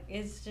saying? Like,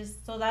 it's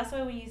just so that's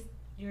why when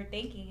you're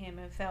thanking him,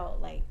 it felt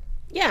like.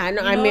 Yeah, I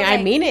know. I mean, like,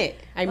 I mean it.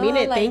 I mean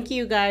it. Like, thank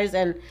you guys,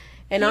 and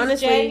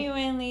honestly,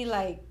 genuinely,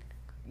 like,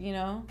 you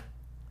know,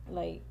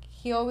 like.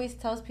 He always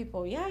tells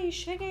people, yeah, you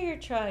should get your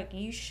truck.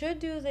 You should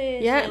do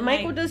this. Yeah, and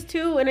Michael does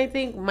too. And I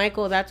think,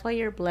 Michael, that's why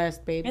you're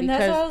blessed, babe. And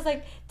that's why I was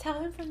like,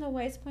 tell him from the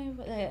wife's point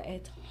of view,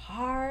 it's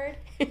hard,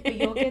 but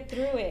you'll get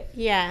through it.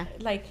 Yeah.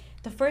 Like,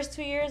 the first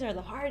 2 years are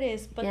the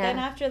hardest. But then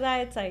after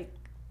that, it's like,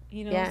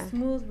 you know,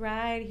 smooth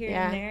ride here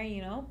and there,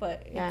 you know.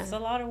 But it's a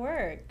lot of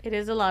work. It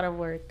is a lot of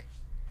work.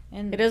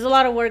 And it is a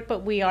lot of work,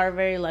 but we are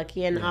very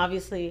lucky. And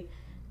obviously,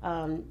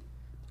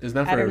 it's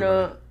not for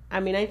everybody. I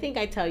mean, I think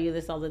I tell you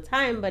this all the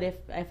time, but if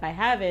I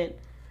haven't,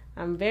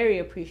 I'm very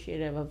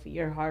appreciative of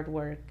your hard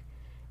work,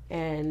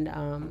 and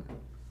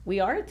we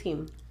are a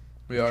team.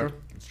 We are.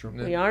 It's true.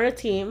 We are a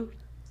team.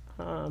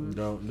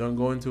 Don't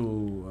go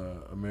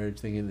into a marriage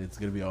thinking it's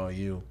gonna be all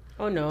you.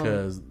 Oh no,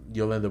 because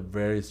you'll end up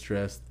very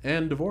stressed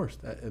and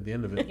divorced at the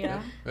end of it.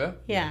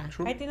 Yeah.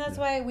 True. I think that's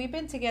why we've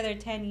been together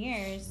 10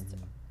 years.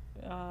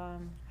 How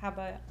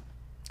about?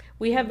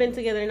 We have been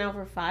together now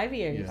for 5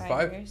 years. Yeah.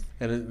 5 years.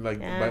 And it,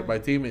 like by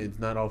team, it's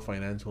not all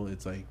financial.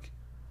 It's like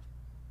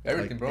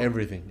everything, bro.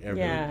 Everything.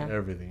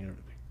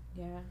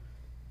 Yeah.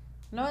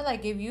 No,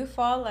 like if you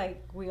fall,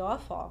 like we all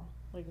fall.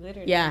 Like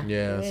literally. Yeah.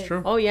 Yeah, that's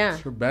true. Oh yeah.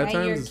 It's true. Bad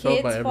times is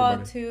felt by everybody. Your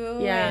kids fall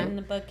too. Yeah.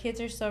 But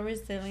kids are so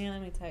resilient.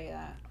 Let me tell you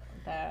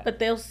that. But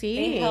they'll see.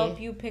 They help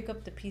you pick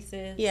up the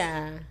pieces.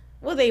 Yeah.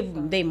 Well,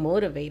 they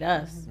motivate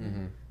us.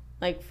 Mm-hmm.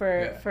 Like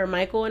for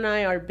Michael and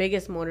I, our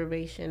biggest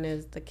motivation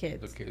is the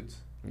kids.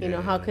 You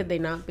know, how could they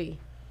not be,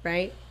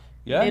 right?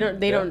 Yeah.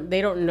 They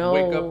don't know.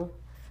 Wake up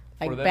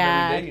like for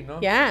bad. Every day, you know?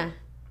 Yeah.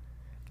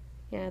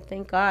 Yeah,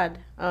 thank God.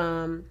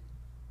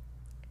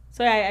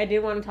 So I did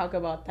want to talk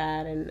about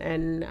that,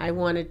 and I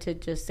wanted to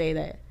just say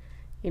that,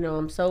 you know,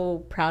 I'm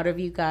so proud of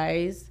you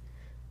guys.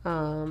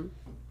 And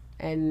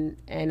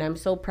I'm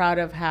so proud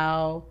of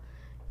how,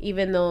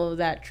 even though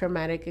that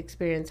traumatic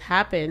experience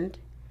happened,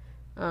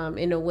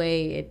 in a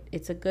way,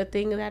 it's a good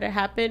thing that it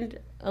happened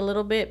a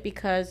little bit,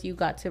 because you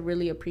got to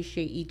really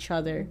appreciate each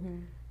other.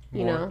 Mm-hmm.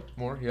 You know?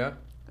 More, yeah.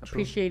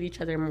 Appreciate each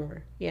other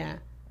more. Yeah.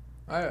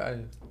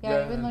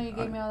 Even though you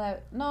gave me all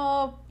that.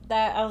 No,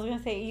 that I was going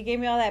to say, you gave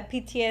me all that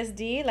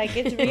PTSD. Like,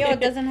 it's real. It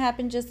doesn't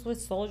happen just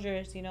with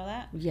soldiers. You know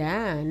that?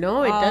 Yeah.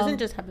 No, it doesn't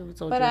just happen with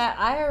soldiers. But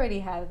I already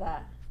had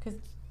that. Because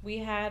we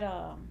had,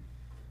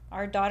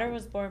 our daughter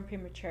was born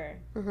premature.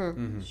 Mm-hmm.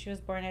 Mm-hmm. She was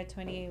born at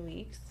 28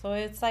 weeks. So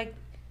it's like,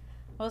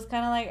 I was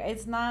kind of like,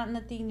 it's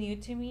nothing new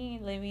to me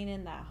living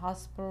in that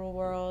hospital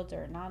world,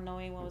 or not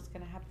knowing what was going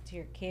to happen to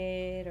your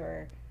kid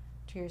or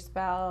to your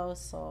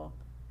spouse. So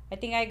I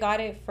think I got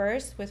it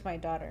first with my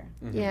daughter.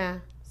 Mm-hmm. Yeah.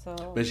 So.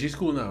 But she's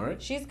cool now,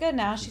 right? She's good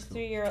now. She's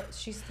 3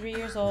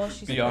 years old.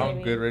 She's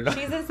beyond good right now.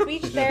 She's in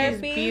speech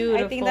therapy.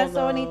 Beautiful, I think that's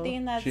the only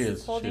thing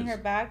that's holding her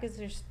back is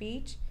her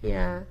speech.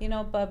 Yeah. You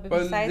know, but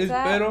besides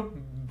that, better,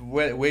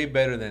 way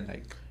better than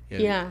like.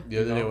 Yeah.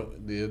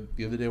 The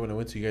other day when I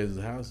went to you guys'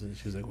 house, and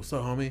she was like, "What's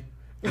up, homie?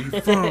 Where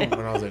you from?" And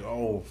I was like,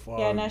 "Oh, fuck."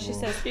 Yeah, now she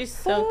says she's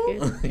so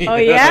cute. Oh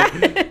yeah.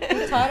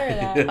 He taught her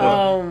that.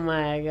 Oh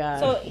my god.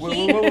 So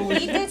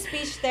he did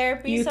speech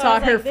therapy. You so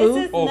taught I was her like, food?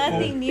 This is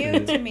nothing new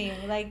to me.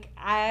 Like,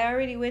 I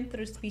already went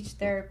through speech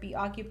therapy,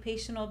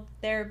 occupational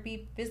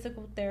therapy,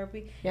 physical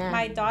therapy. Yeah.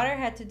 My daughter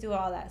had to do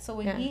all that. So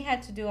when he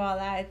had to do all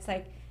that, it's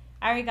like,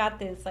 I already got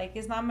this. Like,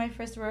 it's not my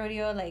first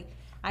rodeo. Like,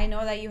 I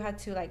know that you had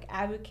to like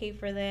advocate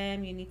for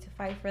them. You need to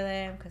fight for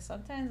them, because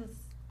sometimes it's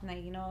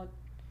like, you know.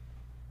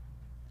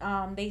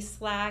 They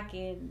slack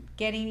in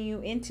getting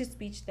you into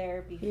speech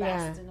therapy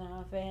fast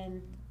enough,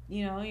 and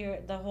you know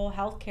the whole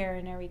healthcare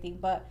and everything.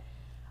 But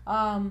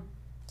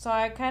so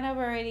I kind of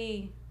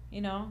already,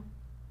 you know,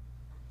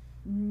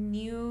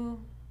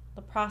 knew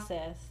the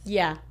process.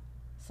 Yeah.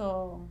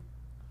 So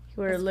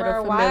you were a little for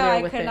a familiar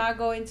while, with I could not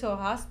go into a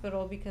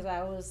hospital because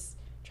I was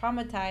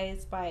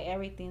traumatized by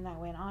everything that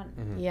went on.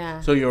 Mm-hmm.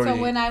 Yeah. So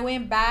when I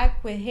went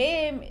back with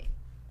him,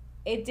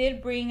 it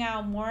did bring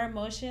out more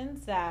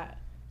emotions that,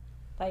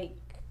 like,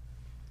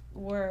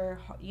 were,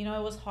 you know,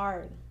 it was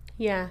hard.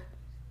 Yeah.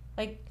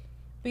 Like,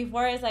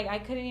 before, it's like I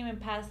couldn't even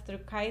pass through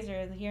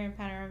Kaiser here in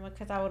Panorama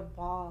because I would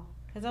bawl.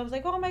 Because I was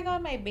like, oh my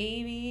God, my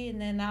baby.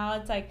 And then now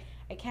it's like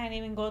I can't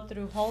even go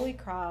through Holy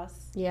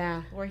Cross.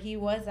 Yeah. Where he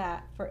was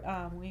at,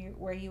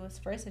 where he was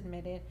first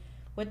admitted,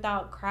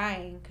 without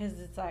crying. Because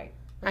it's like,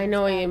 I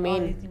know what you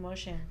mean. All these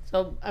emotions.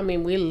 So, I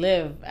mean, we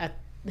live at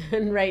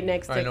right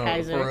next to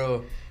Kaiser. For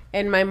real.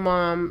 And my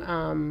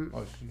mom,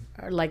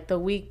 like the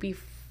week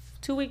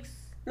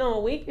a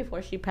week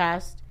before she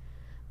passed,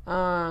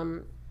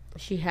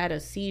 she had a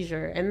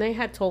seizure, and they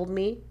had told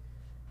me,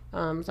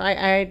 so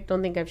I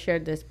don't think I've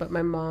shared this, but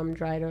my mom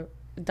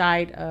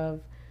died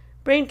of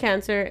brain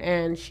cancer,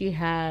 and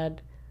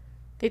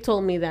they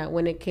told me that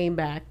when it came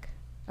back,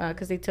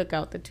 because they took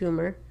out the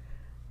tumor,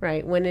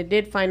 right, when it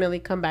did finally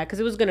come back, because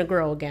it was going to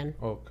grow again.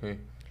 Okay.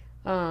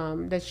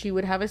 That she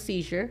would have a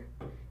seizure,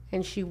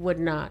 and she would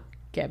not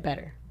get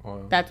better.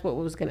 Oh. That's what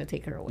was going to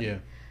take her away. Yeah.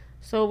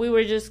 So we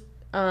were just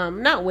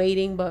not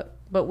waiting, but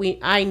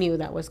I knew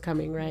that was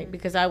coming, right?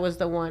 Because I was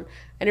the one.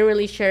 I didn't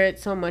really share it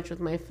so much with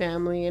my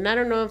family, and I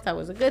don't know if that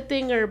was a good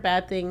thing or a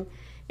bad thing.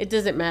 It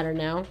doesn't matter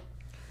now.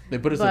 They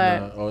put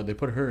they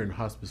put her in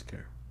hospice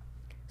care.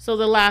 So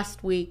the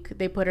last week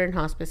they put her in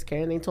hospice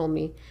care, and they told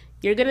me,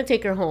 "You're gonna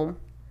take her home,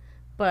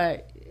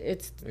 but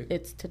it's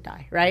to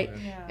die, right?"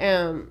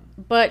 Yeah.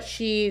 But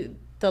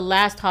the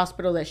last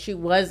hospital that she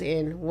was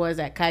in was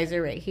at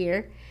Kaiser right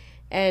here,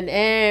 and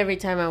every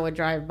time I would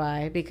drive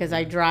by, because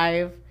I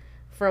drive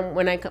from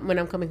when I'm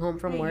coming home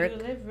from work. You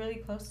live really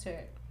close to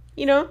it.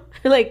 You know,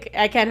 like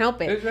I can't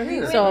help it. It's right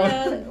here. So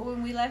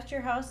when we left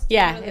your house,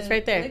 it's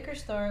right there. Liquor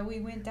store. We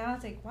went down.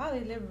 It's like, wow,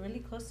 they live really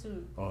close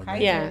to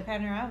Kaiser,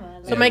 Panorama.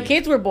 Like, so my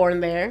kids were born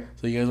there.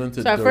 So you guys went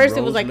to. So at first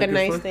it was like a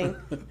nice thing.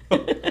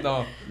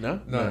 No.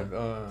 To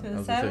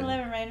the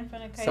 7-Eleven right in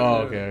front of Kaiser. Oh,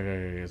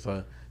 okay.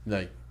 So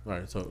like, all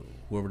right. So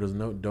whoever doesn't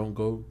know, don't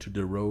go to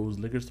the Rose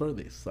liquor store.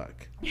 They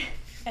suck.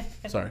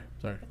 Sorry.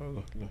 Go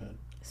ahead.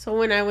 So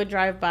when I would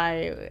drive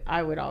by,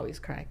 I would always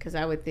cry because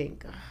I would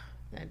think, oh,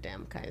 that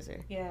damn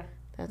Kaiser. Yeah.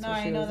 That's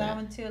I know that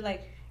one too.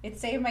 Like, it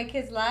saved my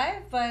kid's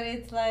life, but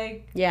it's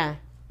like. Yeah.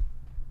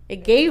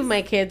 It gave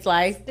my kid's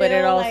life, but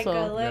it also.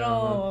 Like a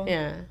little.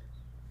 Yeah.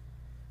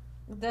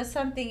 There's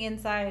something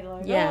inside.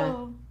 Like, yeah.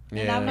 Oh.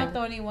 And I'm not the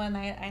only one.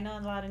 I know a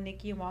lot of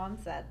NICU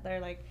moms that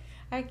they're like,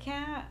 I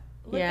can't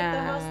look at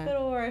the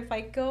hospital, or if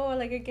I go,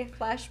 like, I get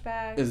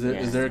flashbacks.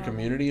 Is there a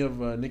community of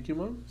NICU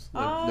moms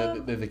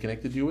that they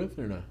connected you with,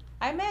 or not?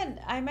 I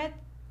met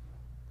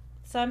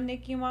some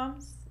NICU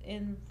moms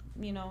in,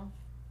 you know,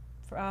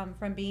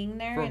 from being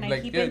there, and I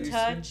keep in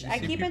touch. I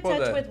keep in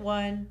touch with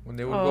one. When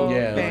they would go,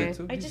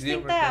 I just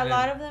think that a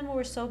lot of them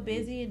were so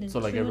busy and in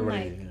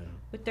tune,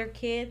 with their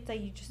kids, that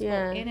you just go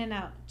in and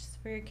out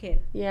just for your kid.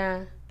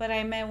 Yeah. But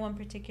I met one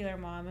particular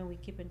mom, and we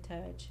keep in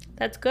touch.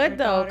 That's good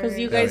though, because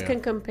you guys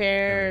can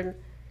compare, and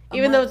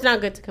even though it's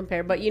not good to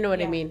compare, but you know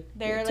what I mean.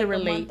 They're like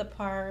a month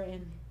apart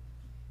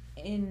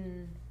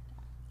in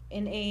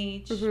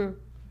age,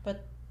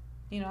 but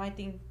you know, I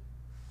think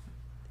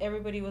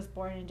everybody was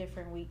born in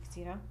different weeks,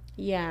 you know.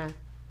 Yeah.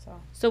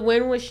 So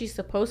when was she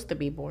supposed to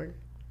be born?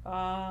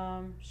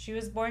 She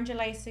was born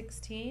July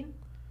 16,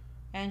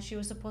 and she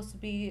was supposed to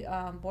be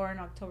born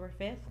October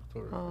 5th.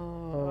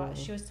 Oh.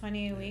 She was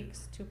 28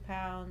 weeks, 2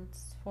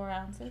 pounds, 4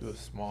 ounces. She was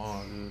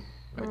small, dude.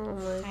 Like, oh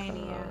my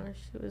tiny, gosh,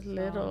 she was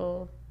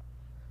little.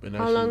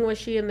 How long was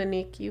she in the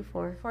NICU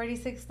for?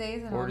 46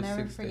 days, and I'll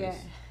never forget.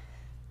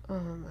 Oh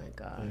my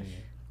gosh.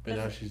 But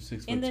now she's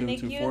 6'2", in the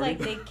NICU, like,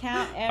 they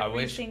count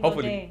every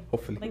single day.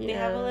 Hopefully. Like, they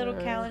have a little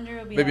calendar.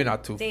 It'll be maybe like,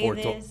 not 2, 4,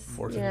 2,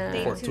 4,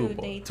 day 2,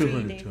 day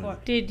 3, day 4.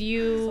 Did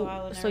you?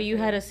 So you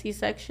had a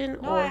C-section?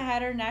 No, I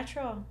had her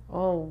natural.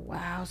 Oh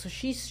wow! So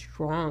she's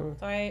strong.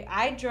 So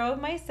I drove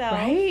myself.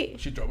 Right.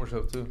 She drove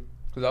herself too,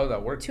 because I was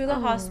at work. To the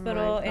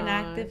hospital in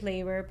active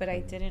labor, but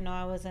I didn't know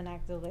I was in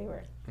active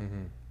labor.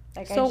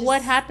 Like, so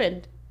what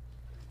happened?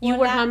 You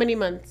were how many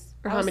months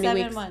or how many weeks?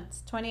 7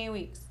 months, 28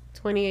 weeks.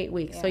 28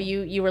 weeks. Yeah. So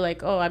you were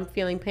like, oh, I'm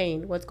feeling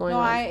pain. What's going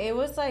on? No, it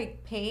was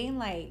like pain,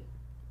 like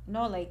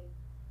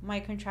my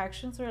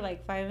contractions were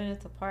like 5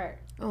 minutes apart.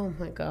 Oh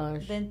my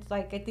gosh. Then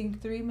like I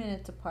think 3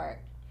 minutes apart.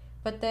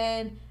 But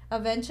then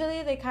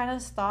eventually they kind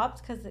of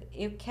stopped because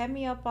it kept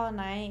me up all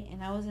night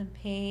and I was in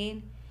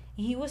pain.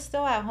 And he was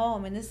still at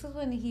home, and this was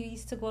when he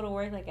used to go to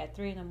work like at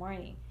 3 a.m.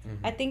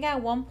 I think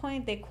at one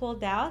point they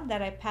cooled down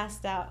that I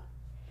passed out.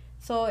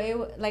 So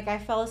I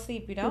fell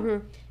asleep, you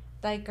know?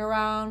 Like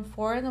around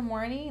 4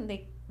 a.m,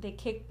 they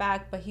kicked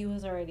back, but he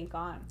was already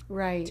gone.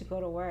 Right. To go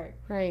to work.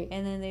 Right.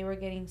 And then they were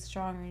getting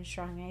stronger and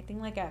stronger. I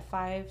think like at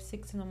 5,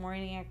 6 a.m,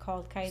 I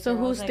called Kaiser. So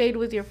who stayed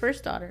with your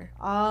first daughter?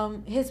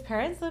 His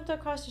parents lived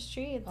across the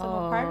street in some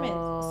apartment.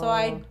 So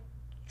I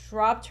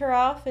dropped her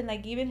off, and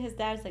like even his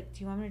dad's like,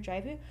 "Do you want me to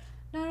drive you?"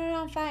 No,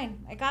 I'm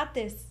fine. I got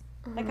this.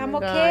 Like, I'm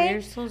okay. God,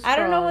 you're so strong. I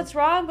don't know what's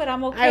wrong, but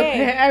I'm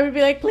okay. I would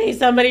be like, please,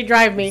 somebody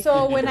drive me.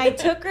 So when I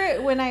took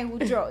her,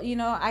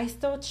 I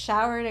still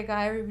showered. I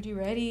got everybody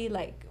ready.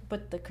 Like,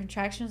 but the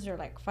contractions are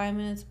like 5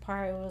 minutes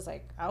apart. It was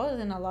like I was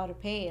in a lot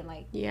of pain.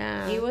 Like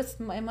it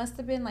must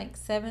have been like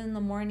 7 in the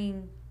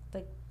morning,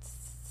 like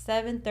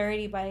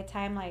 7:30 by the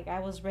time like I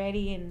was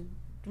ready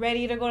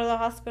to go to the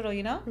hospital,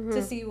 you know,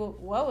 to see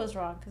what was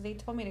wrong, because they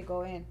told me to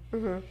go in.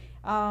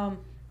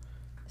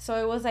 So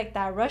it was like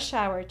that rush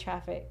hour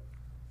traffic,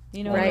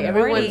 you know, right?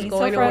 Everyone's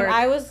going to work.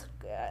 I was,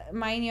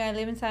 mind you, I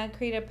live in Santa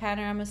Clarita,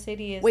 Panorama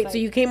City. Is Wait, so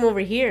you came over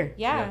here?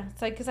 Yeah,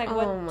 it's like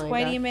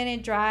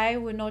 20-minute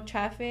drive with no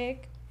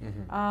traffic.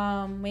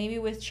 Maybe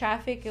with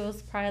traffic it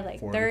was probably like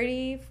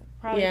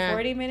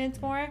 40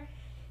 minutes more.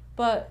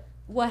 But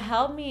what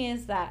helped me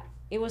is that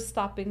it was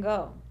stop and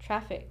go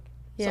traffic.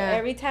 So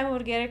every time I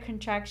would get a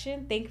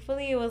contraction,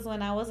 thankfully it was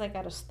when I was like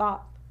at a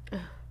stop.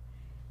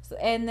 So,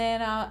 and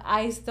then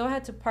I still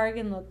had to park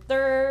in the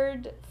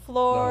 3rd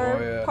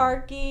floor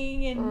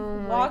parking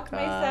and walk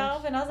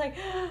myself, and I was like,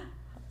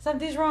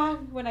 something's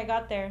wrong when I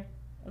got there.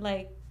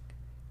 Like,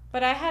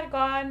 but I had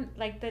gone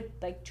like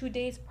 2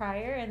 days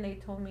prior, and they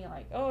told me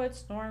like, oh,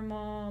 it's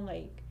normal,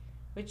 like,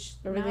 which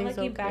now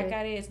looking back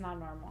at it, it's not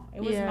normal.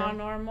 It was not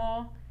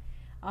normal.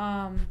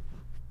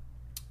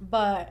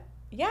 But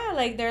yeah,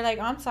 like they're like,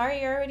 I'm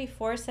sorry, you're already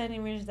 4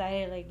 centimeters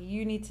dilated, like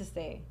you need to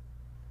stay.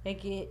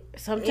 Like it.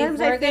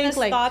 Sometimes I think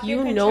like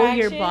you know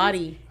your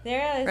body.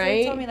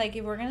 They told me like,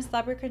 if we're gonna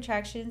stop your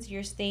contractions,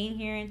 you're staying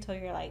here until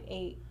you're like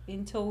 8,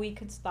 until we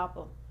could stop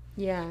them.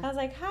 Yeah. I was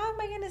like, how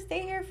am I gonna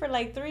stay here for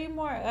like 3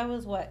 more? I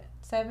was what,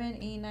 7,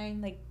 8,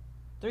 9, like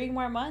 3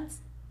 more months,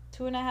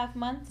 2.5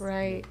 months.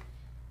 Right.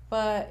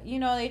 But you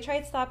know, they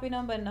tried stopping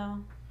them, but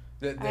no.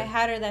 I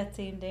had her that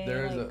same day,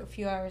 like a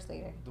few hours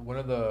later. One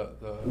of the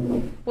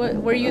What,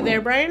 were you there,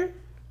 Brian?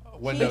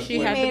 She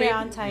made it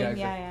on time.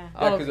 Yeah.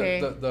 Oh, okay.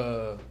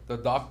 The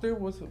doctor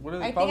was, what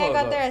is it called? I think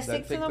I got there at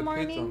 6 in the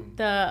morning.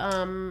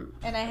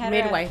 And I had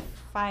midwife.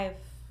 Her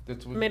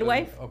at 5.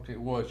 Midwife. Okay.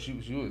 Well, she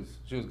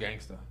was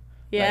gangster.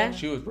 Yeah. Like,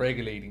 she was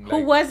regulating.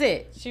 Who was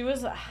it? She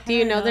was. Do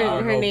you know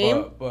her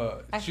name?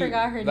 But I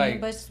forgot her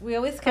name, but we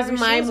always because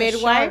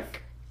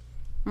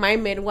my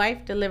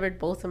midwife delivered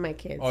both of my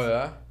kids. Oh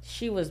yeah.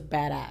 She was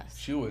badass.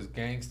 She was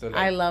gangster. Like,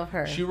 I love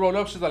her. She rolled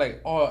up. She's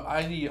like, "Oh,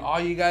 I need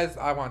all you guys.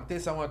 I want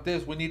this. I want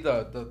this. We need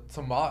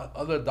some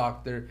other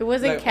doctor." It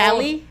wasn't like,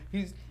 Callie.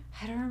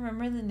 I don't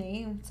remember the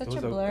name. Such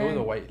a blur. It was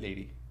a white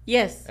lady.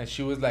 Yes. And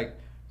she was like,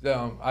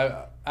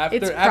 After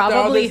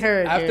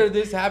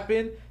this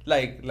happened,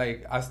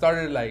 like I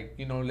started like,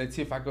 you know, let's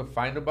see if I could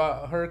find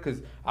about her,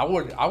 because I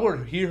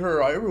would hear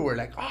her everywhere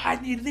like, oh, I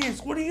need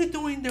this. What are you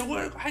doing there?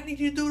 What I need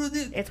you to do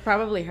this? It's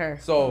probably her.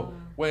 So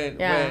when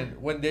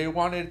they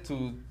wanted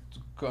to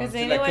because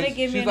they didn't want to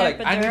give me an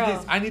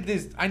epidural.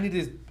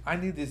 I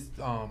need this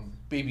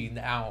baby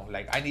now.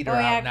 Like I need her out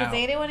now. Oh yeah, because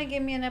they didn't want to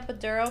give me an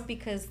epidural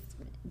because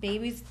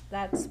babies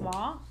that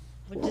small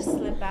would just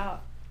slip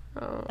out.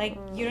 Oh. Like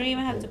you don't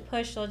even have to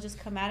push; they'll just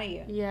come out of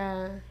you.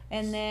 Yeah.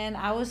 And then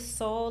I was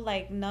so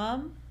like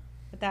numb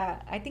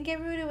that I think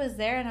everybody was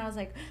there, and I was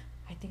like,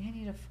 I think I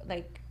need to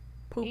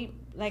poop.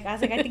 Like I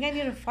was like, I think I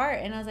need to fart,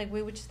 and I was like,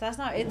 wait, that's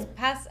not. It's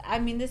past. I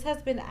mean, this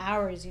has been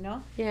hours, you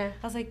know. Yeah.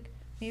 I was like,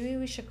 maybe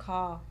we should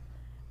call,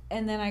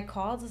 and then I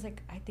called. I was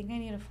like, I think I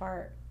need to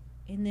fart,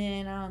 and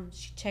then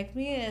she checked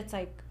me, and it's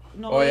like.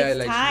 No,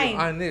 it's time.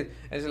 On this,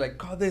 and she's like,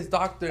 call this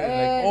doctor.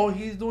 Like, oh,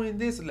 he's doing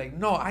this. Like,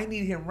 no, I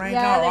need him right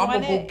now.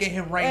 I'm gonna go get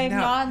him right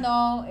now.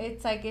 No,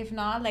 it's like if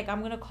not, like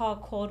I'm gonna call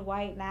Cold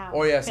White now.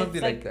 Oh yeah,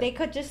 something like that. They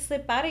could just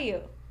slip out of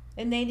you,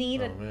 and they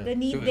need they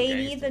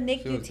need the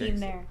NICU team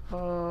there.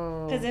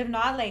 Oh. Because if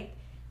not, like,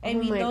 I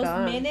mean,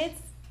 those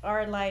minutes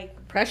are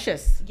like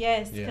precious.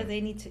 Yes, because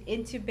they need to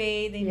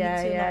intubate. They need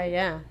to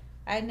yeah.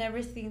 I've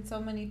never seen so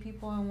many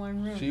people in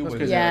one room. I feel like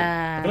the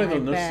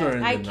nurses are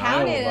in I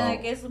counted, and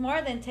like it's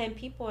more than 10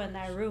 people in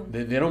that room.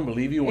 They don't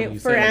believe you when you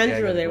say. For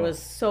Andrew, there was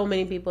so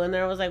many people in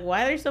there. I was like,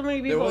 why are there so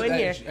many people in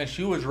here? And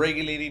she was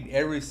regulating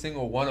every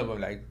single one of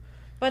them, like.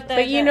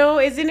 But you know,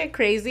 isn't it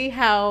crazy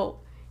how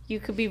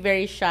you could be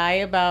very shy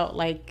about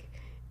like,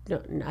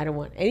 no, I don't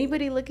want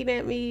anybody looking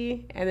at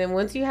me, and then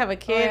once you have a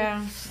kid,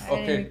 I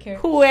didn't even care.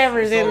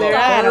 Whoever's in there,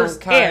 I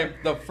don't care.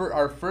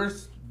 Our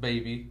first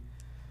baby.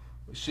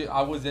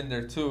 I was in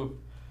there too,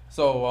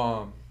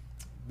 so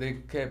they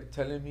kept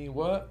telling me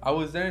what I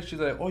was there. And she's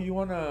like, "Oh, you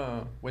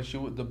wanna?" When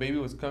the baby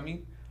was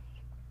coming,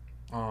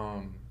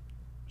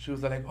 she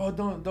was like, "Oh,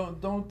 don't."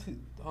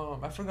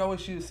 I forgot what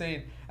she was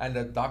saying, and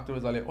the doctor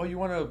was like, "Oh, you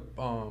wanna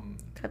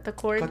cut the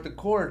cord?" Cut the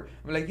cord.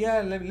 I'm like,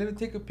 "Yeah, let me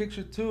take a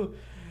picture too."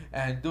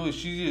 And dude,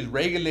 she just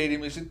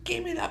regulating me. She said,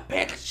 "Give me the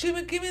picture.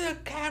 Give me the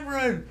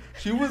camera." And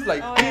she was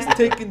like,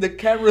 taking the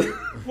camera.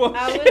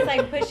 I was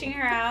like pushing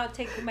her out,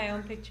 taking my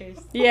own pictures.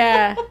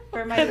 Yeah,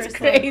 for my that's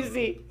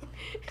crazy.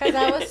 Because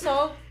I was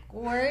so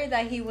worried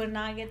that he would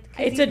not get.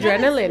 It's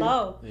adrenaline.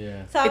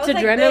 Yeah, so it's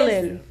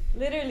adrenaline. Like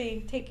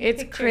literally taking.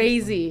 It's pictures.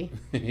 Crazy.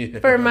 Yeah.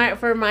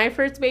 For my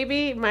first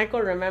baby,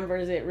 Michael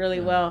remembers it really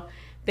well.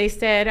 They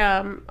said,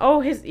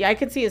 I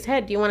could see his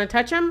head. Do you want to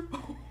touch him?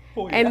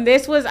 Oh, yeah. And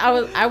this was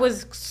I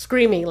was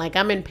screaming like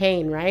I'm in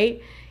pain,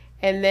 right?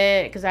 And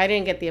then because I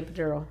didn't get the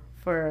epidural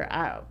for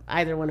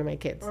either one of my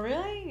kids.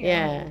 Really?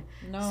 Yeah.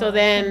 No. So I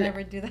then, could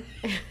never do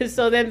that.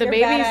 so then the You're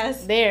baby's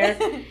badass.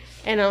 there,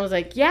 and I was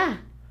like, yeah.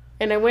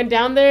 And I went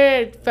down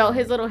there, felt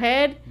his little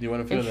head, Do you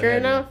want to feel and the sure head?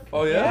 enough,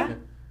 Oh yeah.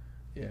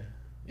 Yeah.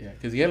 Yeah.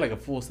 Because he had like a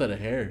full set of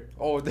hair.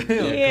 Oh damn.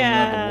 coming out the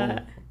yeah.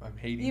 womb. I'm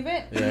hating.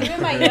 Even Yeah.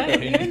 even my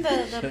young, even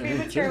the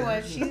premature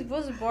one, she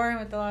was born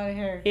with a lot of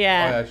hair. Oh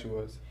Yeah. yeah, she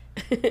was.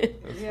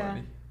 That's Yeah.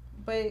 funny.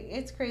 But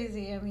it's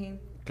crazy. I mean,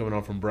 Coming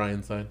out from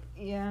Brian's side.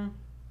 yeah.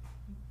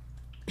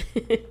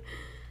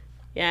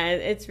 Yeah,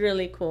 it's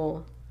really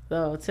cool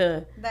though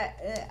to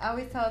That I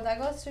always tell that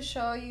goes to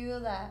show you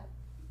that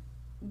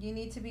you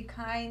need to be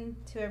kind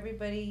to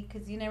everybody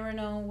because you never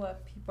know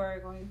what people are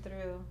going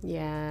through.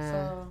 yeah.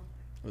 So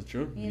That's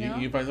true. You know?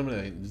 You find somebody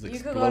that just you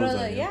explodes could go to on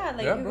the you. Yeah,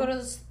 you bro. go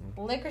to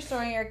the liquor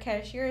store and your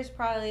cashier is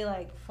probably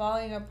like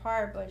falling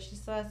apart, but she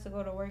still has to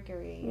go to work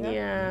every day. You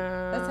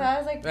know? That's how I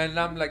was like. And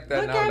I'm like that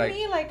Look now. at Like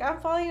me, like I'm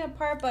falling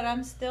apart, but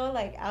I'm still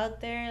like out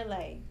there,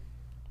 like,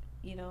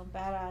 you know,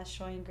 badass,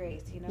 showing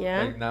grace. You know.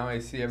 Yeah. like now I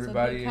see So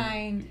everybody. be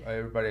kind.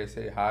 Everybody I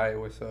say hi,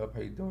 what's up,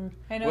 how you doing?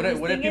 I know. What his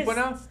are thing people is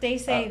now? Stay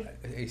safe.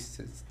 Hey,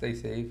 stay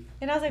safe.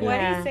 And I was like, why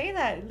do Yeah. you say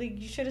that? Like,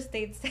 you should have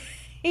stayed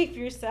safe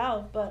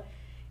yourself. But,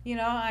 you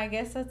know, I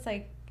guess that's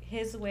like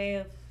his way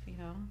of, you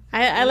know.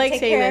 I You like take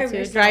saying care that of too.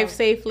 yourself. Drive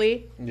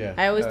safely. Yeah.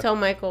 I always Yeah. tell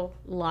Michael,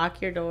 lock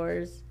your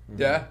doors.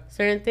 Yeah.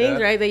 Certain things,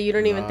 Yeah. right, that you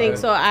don't even Nah, think.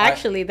 So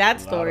actually, that A lot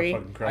of story,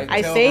 fucking crap.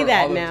 I tell say her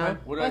that all the now. time.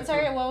 What do I What's tell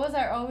her? what was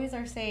always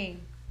our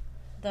saying?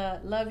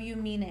 The love you,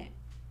 mean it.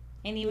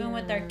 And even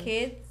with our Yeah.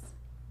 kids,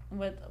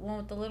 with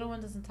the little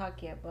one doesn't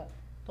talk yet, but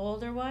the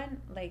older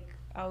one, like,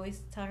 I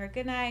always tell her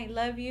good night,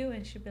 love you,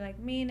 and she'd be like,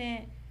 mean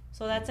it.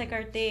 So that's like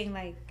our thing,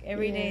 like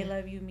every day, Yeah.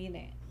 love you, mean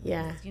it.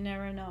 Yeah. You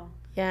never know.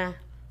 Yeah.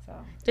 So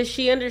Does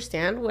she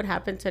understand what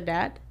happened to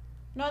Dad?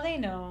 no, they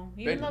know.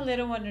 Even They- the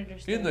little one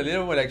understands. Even the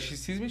little one, like she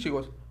sees me, she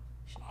goes,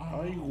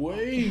 Ay,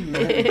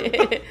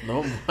 güey.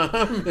 No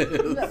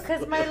mames.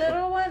 Because my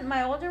little one,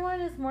 my older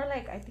one is more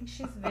like, I think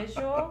she's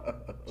visual.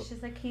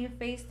 She's like, can you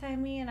FaceTime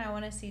me? And I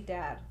want to see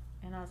Dad.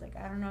 And I was like,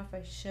 I don't know if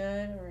I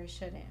should or I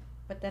shouldn't.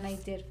 But then I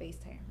did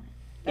FaceTime her.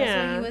 That's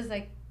Yeah. when he was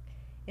like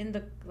in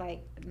the,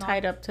 like, not-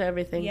 Tied up to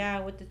everything.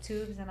 Yeah, with the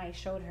tubes, and I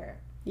showed her.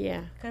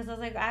 Yeah. Because I was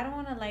like, I don't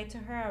want to lie to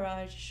her. I'd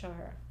rather just show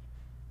her.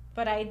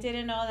 But I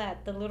didn't know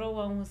that the little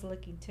one was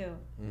looking too.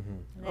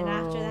 Mm-hmm. And then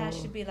after that, Oh.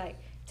 she'd be like,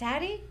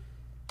 Daddy?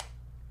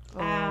 Oh.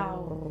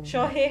 Ow.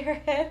 She'll hit her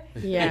head.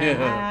 Yeah.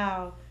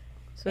 Ow.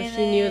 So And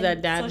she knew then-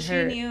 that Dad so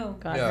hurt. she knew.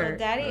 Got Yeah. So hurt.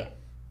 Daddy,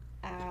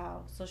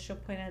 ow. So she'll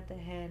point at the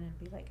head and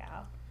be like,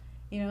 ow.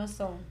 You know,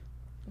 so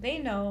they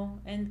know.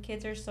 And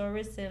kids are so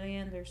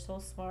resilient. They're so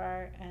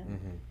smart. And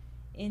Mm-hmm.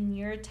 in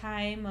your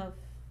time of,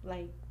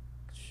 like,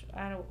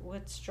 I don't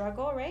with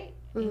struggle, right?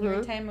 In your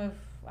Mhm. time of,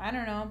 I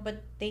don't know,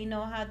 but they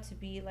know how to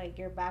be, like,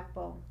 your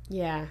backbone.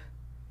 Yeah.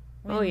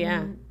 Oh, When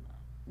yeah.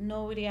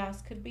 Nobody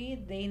else could be.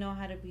 They know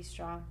how to be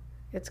strong.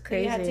 It's So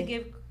crazy. you have to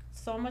give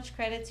so much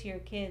credit to your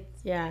kids.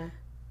 Yeah.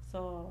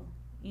 So,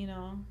 you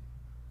know,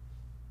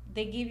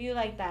 they give you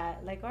like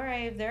that. Like, all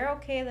right, if they're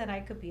okay, then I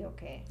could be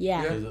okay.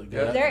 Yeah. Yeah.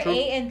 If they're True,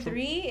 8 and true.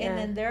 3, Yeah. and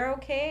then they're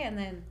okay, and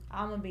then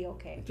I'm gonna be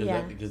okay. Because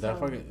Yeah.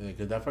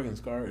 that fucking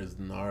scar is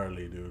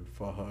gnarly, dude.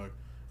 Fuck.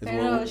 It's I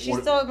know. She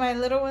still, my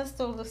little one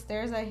still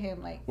stares at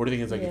him like. What do you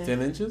think? It's like Yeah.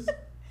 10 inches?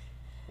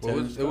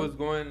 it was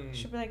going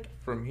She'll be like,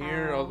 from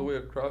here all the Ow. way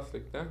across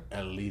like that.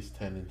 At least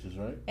 10 inches,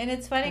 right? and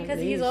it's funny At because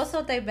he's least.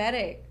 also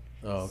diabetic.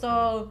 Oh, okay.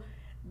 So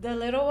the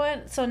little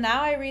one. So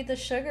now I read the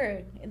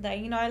sugar. That,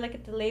 you know, I look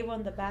at the label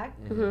on the back,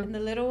 Mhm. and the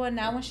little one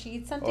now when she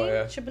eats something,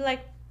 yeah. she'll be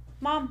like,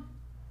 "Mom,"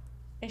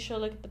 and she'll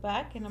look at the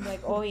back, and I'm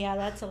like, "Oh yeah,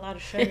 that's a lot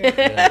of sugar."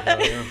 Yeah,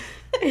 hell yeah.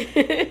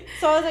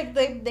 So I was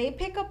like, they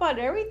pick up on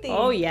everything.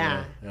 Oh,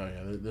 yeah. Yeah,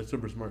 they're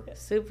super smart.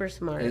 Super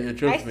smart. It I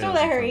trips me still out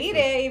let her sometimes, eat too.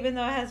 it, even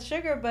though it has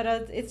sugar. But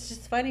it's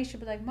just funny. She'll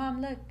be like,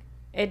 "Mom, look."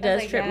 It I does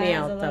was like, trip yeah, me it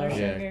has out, a lot though. of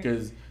Yeah, sugar.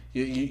 because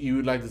you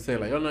would like to say,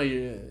 like, oh, no,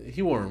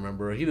 he won't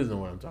remember. He doesn't know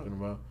what I'm talking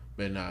about.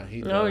 But nah,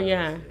 he does. Oh,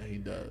 yeah. He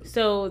does.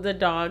 So the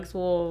dogs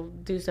will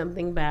do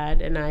something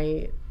bad, and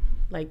I,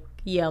 like,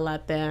 yell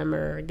at them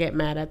or get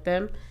mad at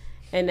them.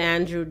 And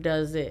Andrew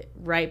does it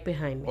right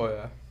behind me. Oh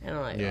yeah. And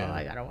I'm like, Yeah. oh,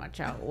 I gotta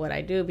watch out what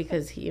I do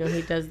because he,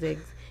 he does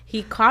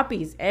he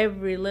copies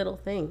every little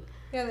thing.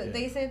 Yeah,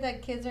 they say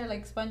that kids are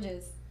like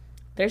sponges.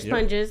 They're Yep.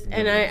 sponges,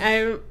 and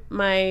Yep.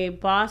 my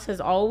boss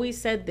has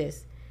always said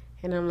this,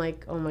 and I'm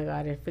like, oh my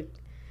god,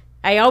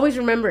 I always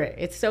remember it.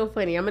 It's so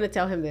funny. I'm gonna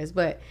tell him this,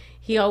 but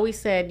he always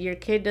said your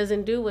kid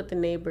doesn't do what the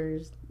neighbor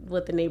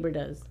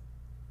does.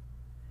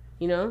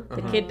 You know, the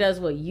Uh-huh. kid does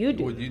what you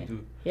do. What you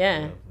do?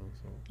 Yeah,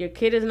 your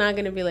kid is not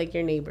gonna be like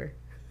your neighbor.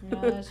 No,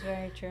 that's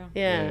very true.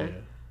 Yeah.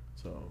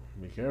 So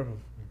be careful.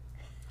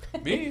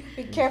 Me?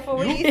 Be careful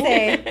what you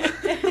say.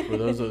 For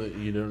those of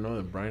you don't know,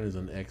 that Brian is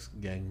an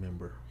ex-gang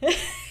member.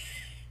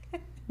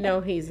 No,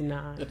 he's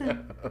not.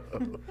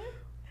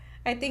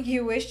 I think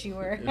you wish you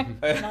were. No,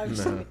 I'm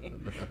just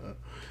kidding.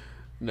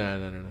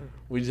 No.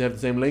 We just have the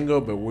same lingo,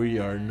 but we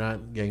are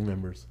not gang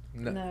members.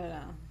 No,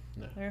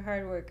 No. They're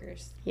hard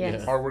workers. Yes.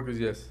 Yeah. Hard workers,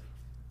 yes.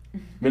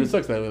 But it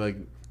sucks that way. Like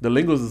the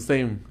lingo is the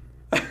same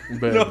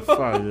But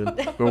fine,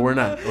 but we're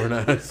not.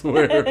 I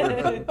swear,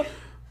 we're not.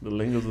 The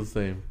lingo's the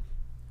same.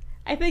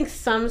 I think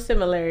some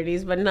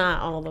similarities, but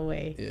not all the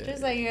way. Yeah.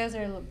 Just like you guys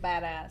are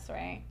badass,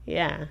 right?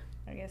 Yeah.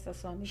 I guess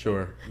that's one.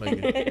 Sure. Like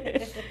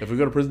if we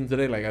go to prison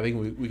today, like I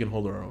think we can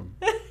hold our own.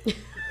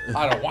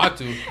 I don't want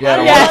to. Yeah,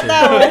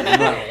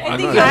 I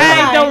I'm not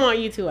I don't want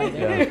you to either.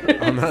 Yeah,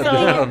 I'm not So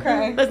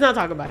down. let's not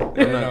talk about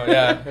it.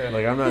 Yeah.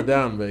 Like I'm not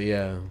down, but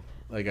yeah,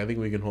 like I think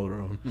we can hold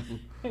our own.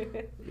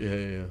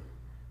 Yeah.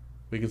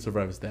 We can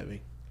survive a stabbing.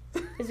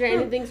 Is there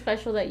anything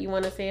special that you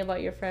want to say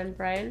about your friend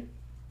Brian?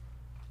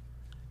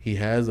 He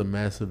has a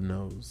massive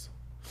nose.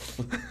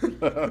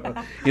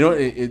 You know,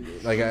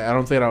 it like I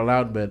don't say it out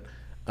loud, but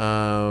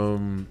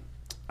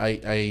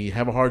I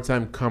have a hard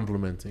time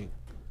complimenting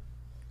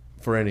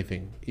for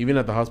anything. Even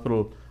at the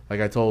hospital, like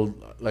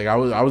I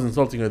was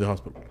insulting her at the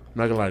hospital. I'm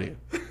not gonna lie to you.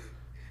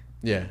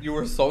 Yeah. You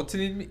were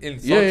insulting me?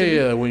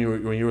 Yeah. When you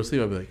were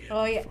asleep, I'd be like,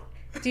 Oh yeah.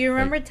 Do you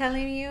remember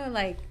telling you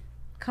like,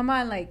 come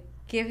on, like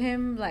give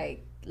him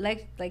like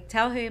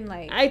tell him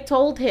like. I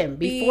told him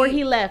before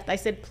he left. I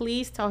said,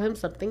 please tell him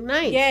something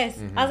nice. Yes,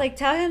 I was like,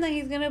 tell him that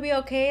he's gonna be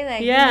okay.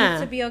 That he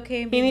needs to be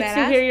okay and be he needs badass.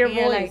 to hear your and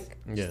you're voice.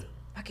 Like, yeah.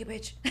 fuck you,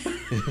 bitch.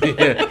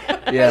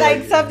 Yeah.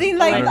 Like something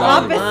like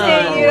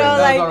opposite, you know,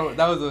 like.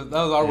 That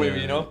was our way,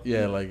 you know.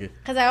 Yeah, like.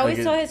 Because I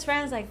always told his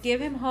friends like, give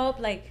him hope,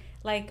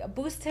 like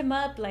boost him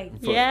up, like.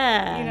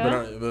 Yeah. You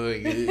know? But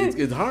like,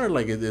 it's hard.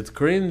 Like it's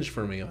cringe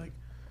for me. Like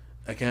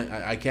I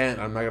can't.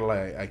 I'm not gonna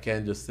lie. I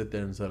can't just sit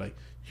there and say like,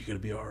 you're gonna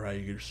be all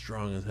right. You're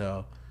strong as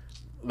hell.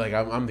 Like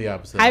I'm the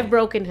opposite. I've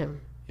broken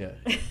him. Yeah.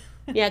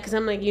 Yeah, because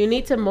I'm like, you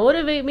need to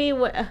motivate me.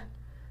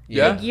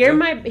 Yeah.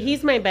 Like,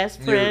 he's my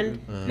best friend.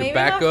 Maybe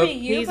backup. not for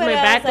you, He's but my I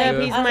was backup.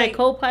 like- He's I was my like,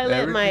 co-pilot.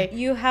 everything.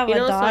 You have You a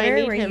know, so I daughter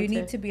need where him you to-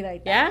 need to be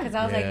like that. Yeah. Because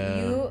I was like,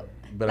 you.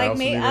 But I Like also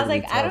me, need I her was to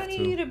like, be I don't tough, need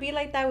too. you to be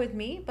like that with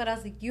me. But I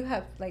was like, you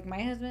have like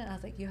my husband. I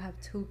was like, you have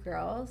 2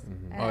 girls.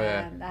 Mm-hmm. And Oh,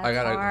 yeah. that's I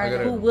gotta-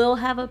 hard. Who will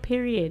have a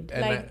period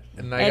And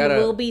and I gotta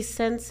will be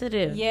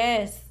sensitive.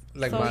 Yes.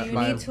 like so my you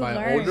my, need to my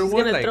learn. older He's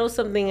one. gonna Like, throw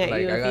something at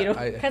like you if you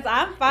don't. Because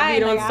I'm fine. If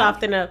you don't like,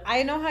 soften up.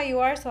 I know how you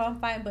are, so I'm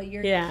fine. But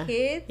your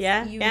kids,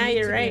 Yeah. you Yeah, need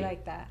you're to right. be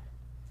like that.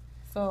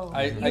 So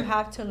I- you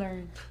have to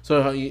learn.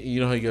 So how you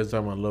know how you guys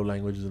talking about love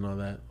languages and all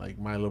that? Like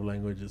my love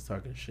language is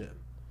talking shit.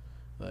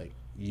 Like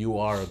you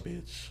are a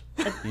bitch.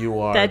 You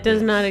are. That a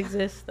does bitch. not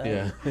exist, though.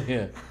 Yeah.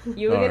 Yeah.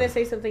 You were All gonna right.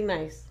 say something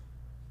nice.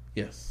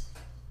 Yes.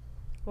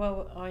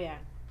 Well, oh yeah.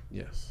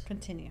 Yes.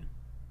 Continue.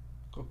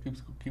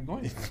 keep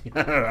going.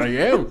 I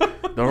am.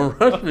 Don't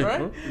rush me.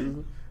 Right.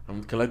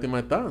 I'm collecting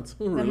my thoughts.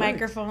 The Relax.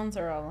 microphones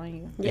are all on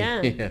you.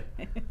 Yeah.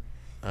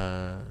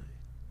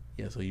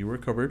 Yeah. So you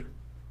recovered.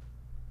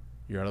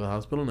 You're out of the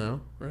hospital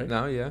now, right?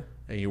 Now, yeah.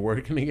 And you're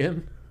working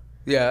again.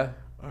 Yeah.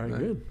 All right.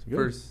 Good.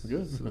 First,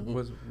 Good.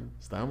 was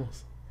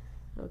Estamos.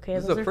 Okay,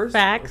 This is those the are first-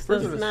 facts.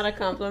 first That's of not a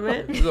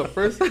compliment. the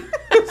first.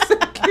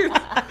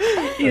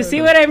 You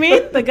see what I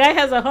mean? The guy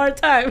has a hard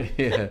time.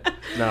 Yeah.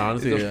 No,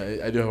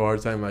 honestly, I do have a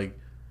hard time. Like,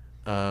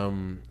 I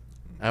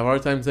have a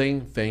hard time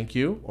saying thank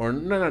you, or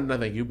not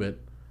thank you, but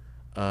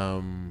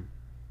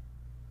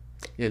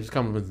yeah, just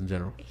compliments in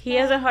general. He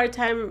has a hard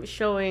time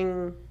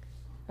showing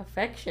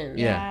affection.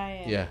 Yeah.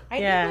 I Yeah.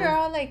 think we're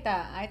all like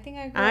that. I think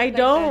I grew up I like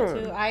don't.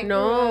 that too. I grew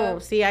No.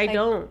 up, See, I like,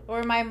 don't.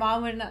 Or my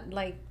mom would not,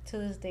 like, to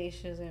this day,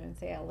 she doesn't even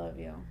say I love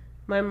you.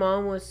 My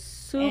mom was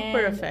super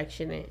And-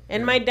 affectionate,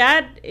 and my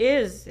dad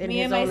is in Me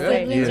his and my own way.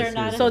 siblings Yes, are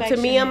not yes. So to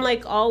me, I'm affectionate.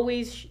 like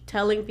always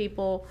telling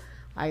people,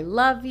 "I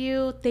love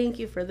you. Thank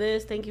you for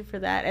this. Thank you for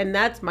that." And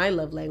that's my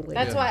love language.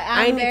 That's Yeah. why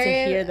I I'm need to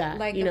very, hear that,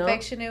 like, you know?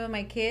 affectionate with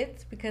my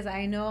kids because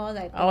I know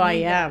that. Oh, I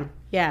am.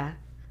 Yeah.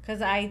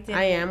 Because I didn't.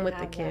 I am with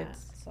the have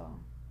kids. That, so,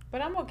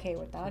 but I'm okay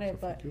without it.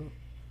 But Fuck you.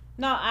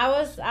 no,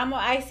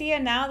 I see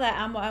it now that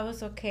I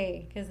was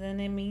okay because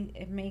then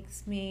it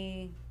makes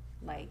me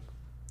like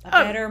a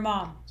Oh. better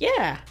mom.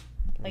 Yeah.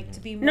 Like to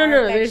be more No.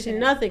 There's affectionate.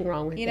 nothing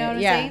wrong with it. You know what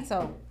I'm yeah. saying?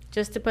 So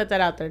Just to put that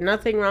out there,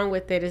 nothing wrong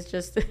with it. It's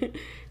just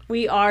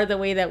we are the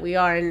way that we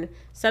are, and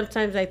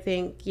sometimes I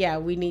think, yeah,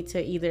 we need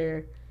to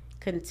either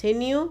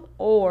continue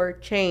or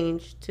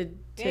change to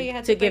you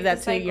have to to give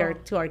break that the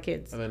to our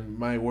kids. And then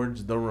my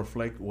words don't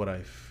reflect what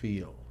I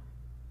feel.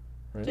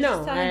 Right?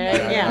 No, tell I, him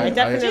that. yeah, I I-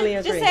 definitely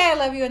just agree. say I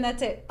love you and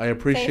that's it. I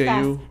appreciate Say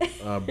you,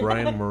 fast.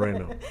 Brian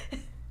Moreno.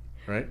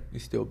 Right? You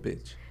still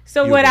bitch.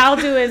 So You what bitch. I'll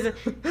do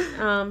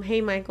is,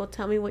 hey Michael,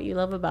 tell me what you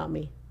love about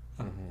me.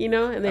 You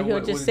know, and then And he'll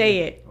what just is say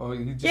it? it. Oh,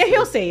 he just Yeah,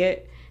 he'll say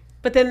it.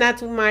 But then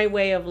that's my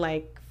way of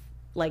like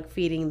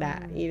feeding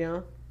that, you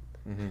know.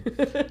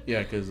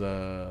 Yeah, because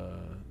the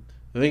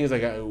thing is,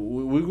 like,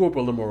 we grew up a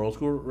little more old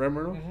school, right,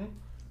 Myrtle?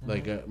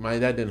 Like, my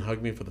dad didn't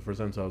hug me for the first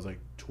time until I was like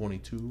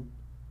 22,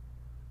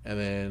 and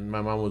then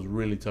my mom was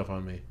really tough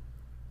on me.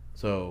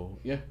 So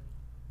yeah,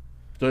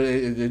 so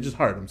it's just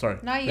hard. I'm sorry.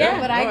 Not you, Yeah,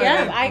 but no,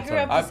 I I'm grew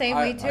up sorry. the same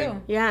way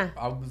too. Yeah.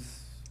 I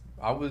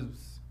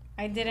was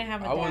I didn't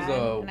have a I dad, was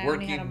and I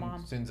only had a working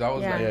mom. since I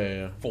was Yeah. like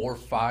Yeah. 4 or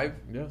 5.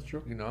 Yeah, that's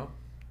true. You know,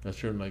 That's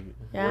true. Like,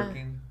 Yeah.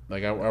 working.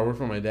 like I worked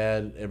for my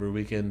dad every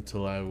weekend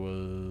till I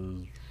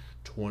was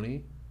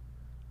 20,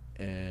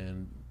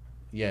 and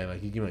yeah,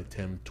 like he gave me like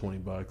 $10,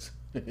 $20.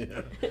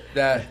 The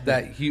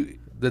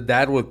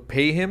dad would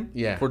pay him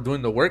for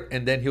doing the work,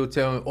 and then he would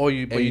tell him, "Oh,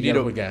 you need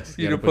to put gas.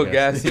 You need to put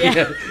gas. You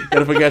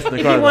gotta put gas in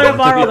the car. You want to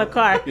borrow the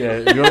car? Yeah,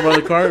 you want to borrow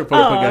the car? Put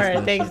all gas right.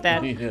 in Thanks,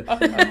 Dad.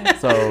 Yeah.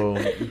 So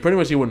pretty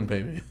much he wouldn't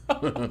pay me.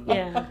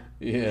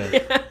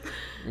 Yeah.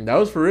 That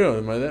was for real.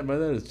 My dad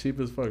is cheap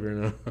as fuck right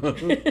now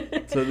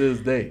to this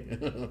day.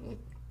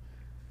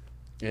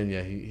 And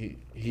yeah,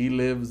 he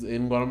lives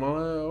in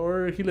Guatemala,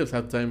 or he lives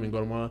half the time in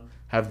Guatemala,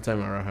 half the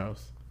time at our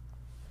house.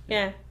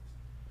 Yeah.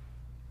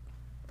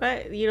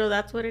 But,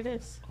 that's what it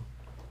is.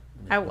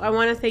 I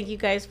want to thank you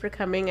guys for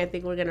coming. I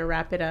think we're going to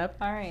wrap it up.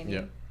 All right.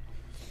 Yeah.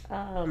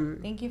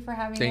 Thank you for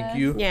having us. Thank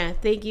you. Yeah,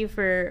 thank you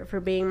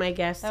for being my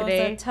guest today.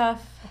 That was a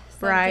tough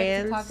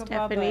Brian, to talk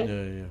Stephanie. about,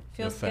 Yeah.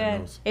 feels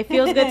good. It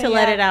feels good to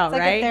let it out, it's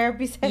like right? a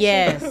therapy session.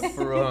 Yes.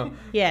 For,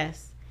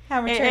 yes.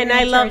 And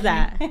I love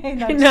that.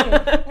 No,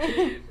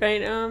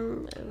 right?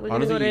 We're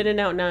gonna go to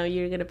In-N-Out now.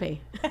 You're gonna pay.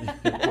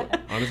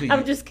 Honestly,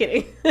 I'm just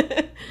kidding.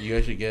 You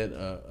guys should get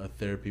a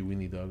therapy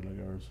weenie dog like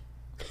ours.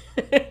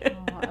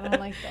 Oh, I don't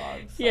like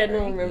dogs. Yeah, no,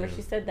 Sorry. remember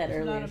she said that I'm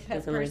earlier. not a She pet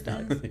doesn't like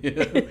person. dogs.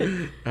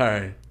 All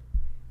right.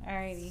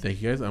 Alrighty.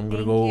 Thank you guys. I'm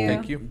gonna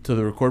Thank go you. to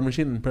the record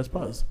machine and press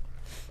pause.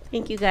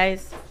 Thank you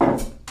guys. Go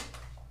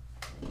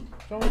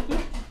with you.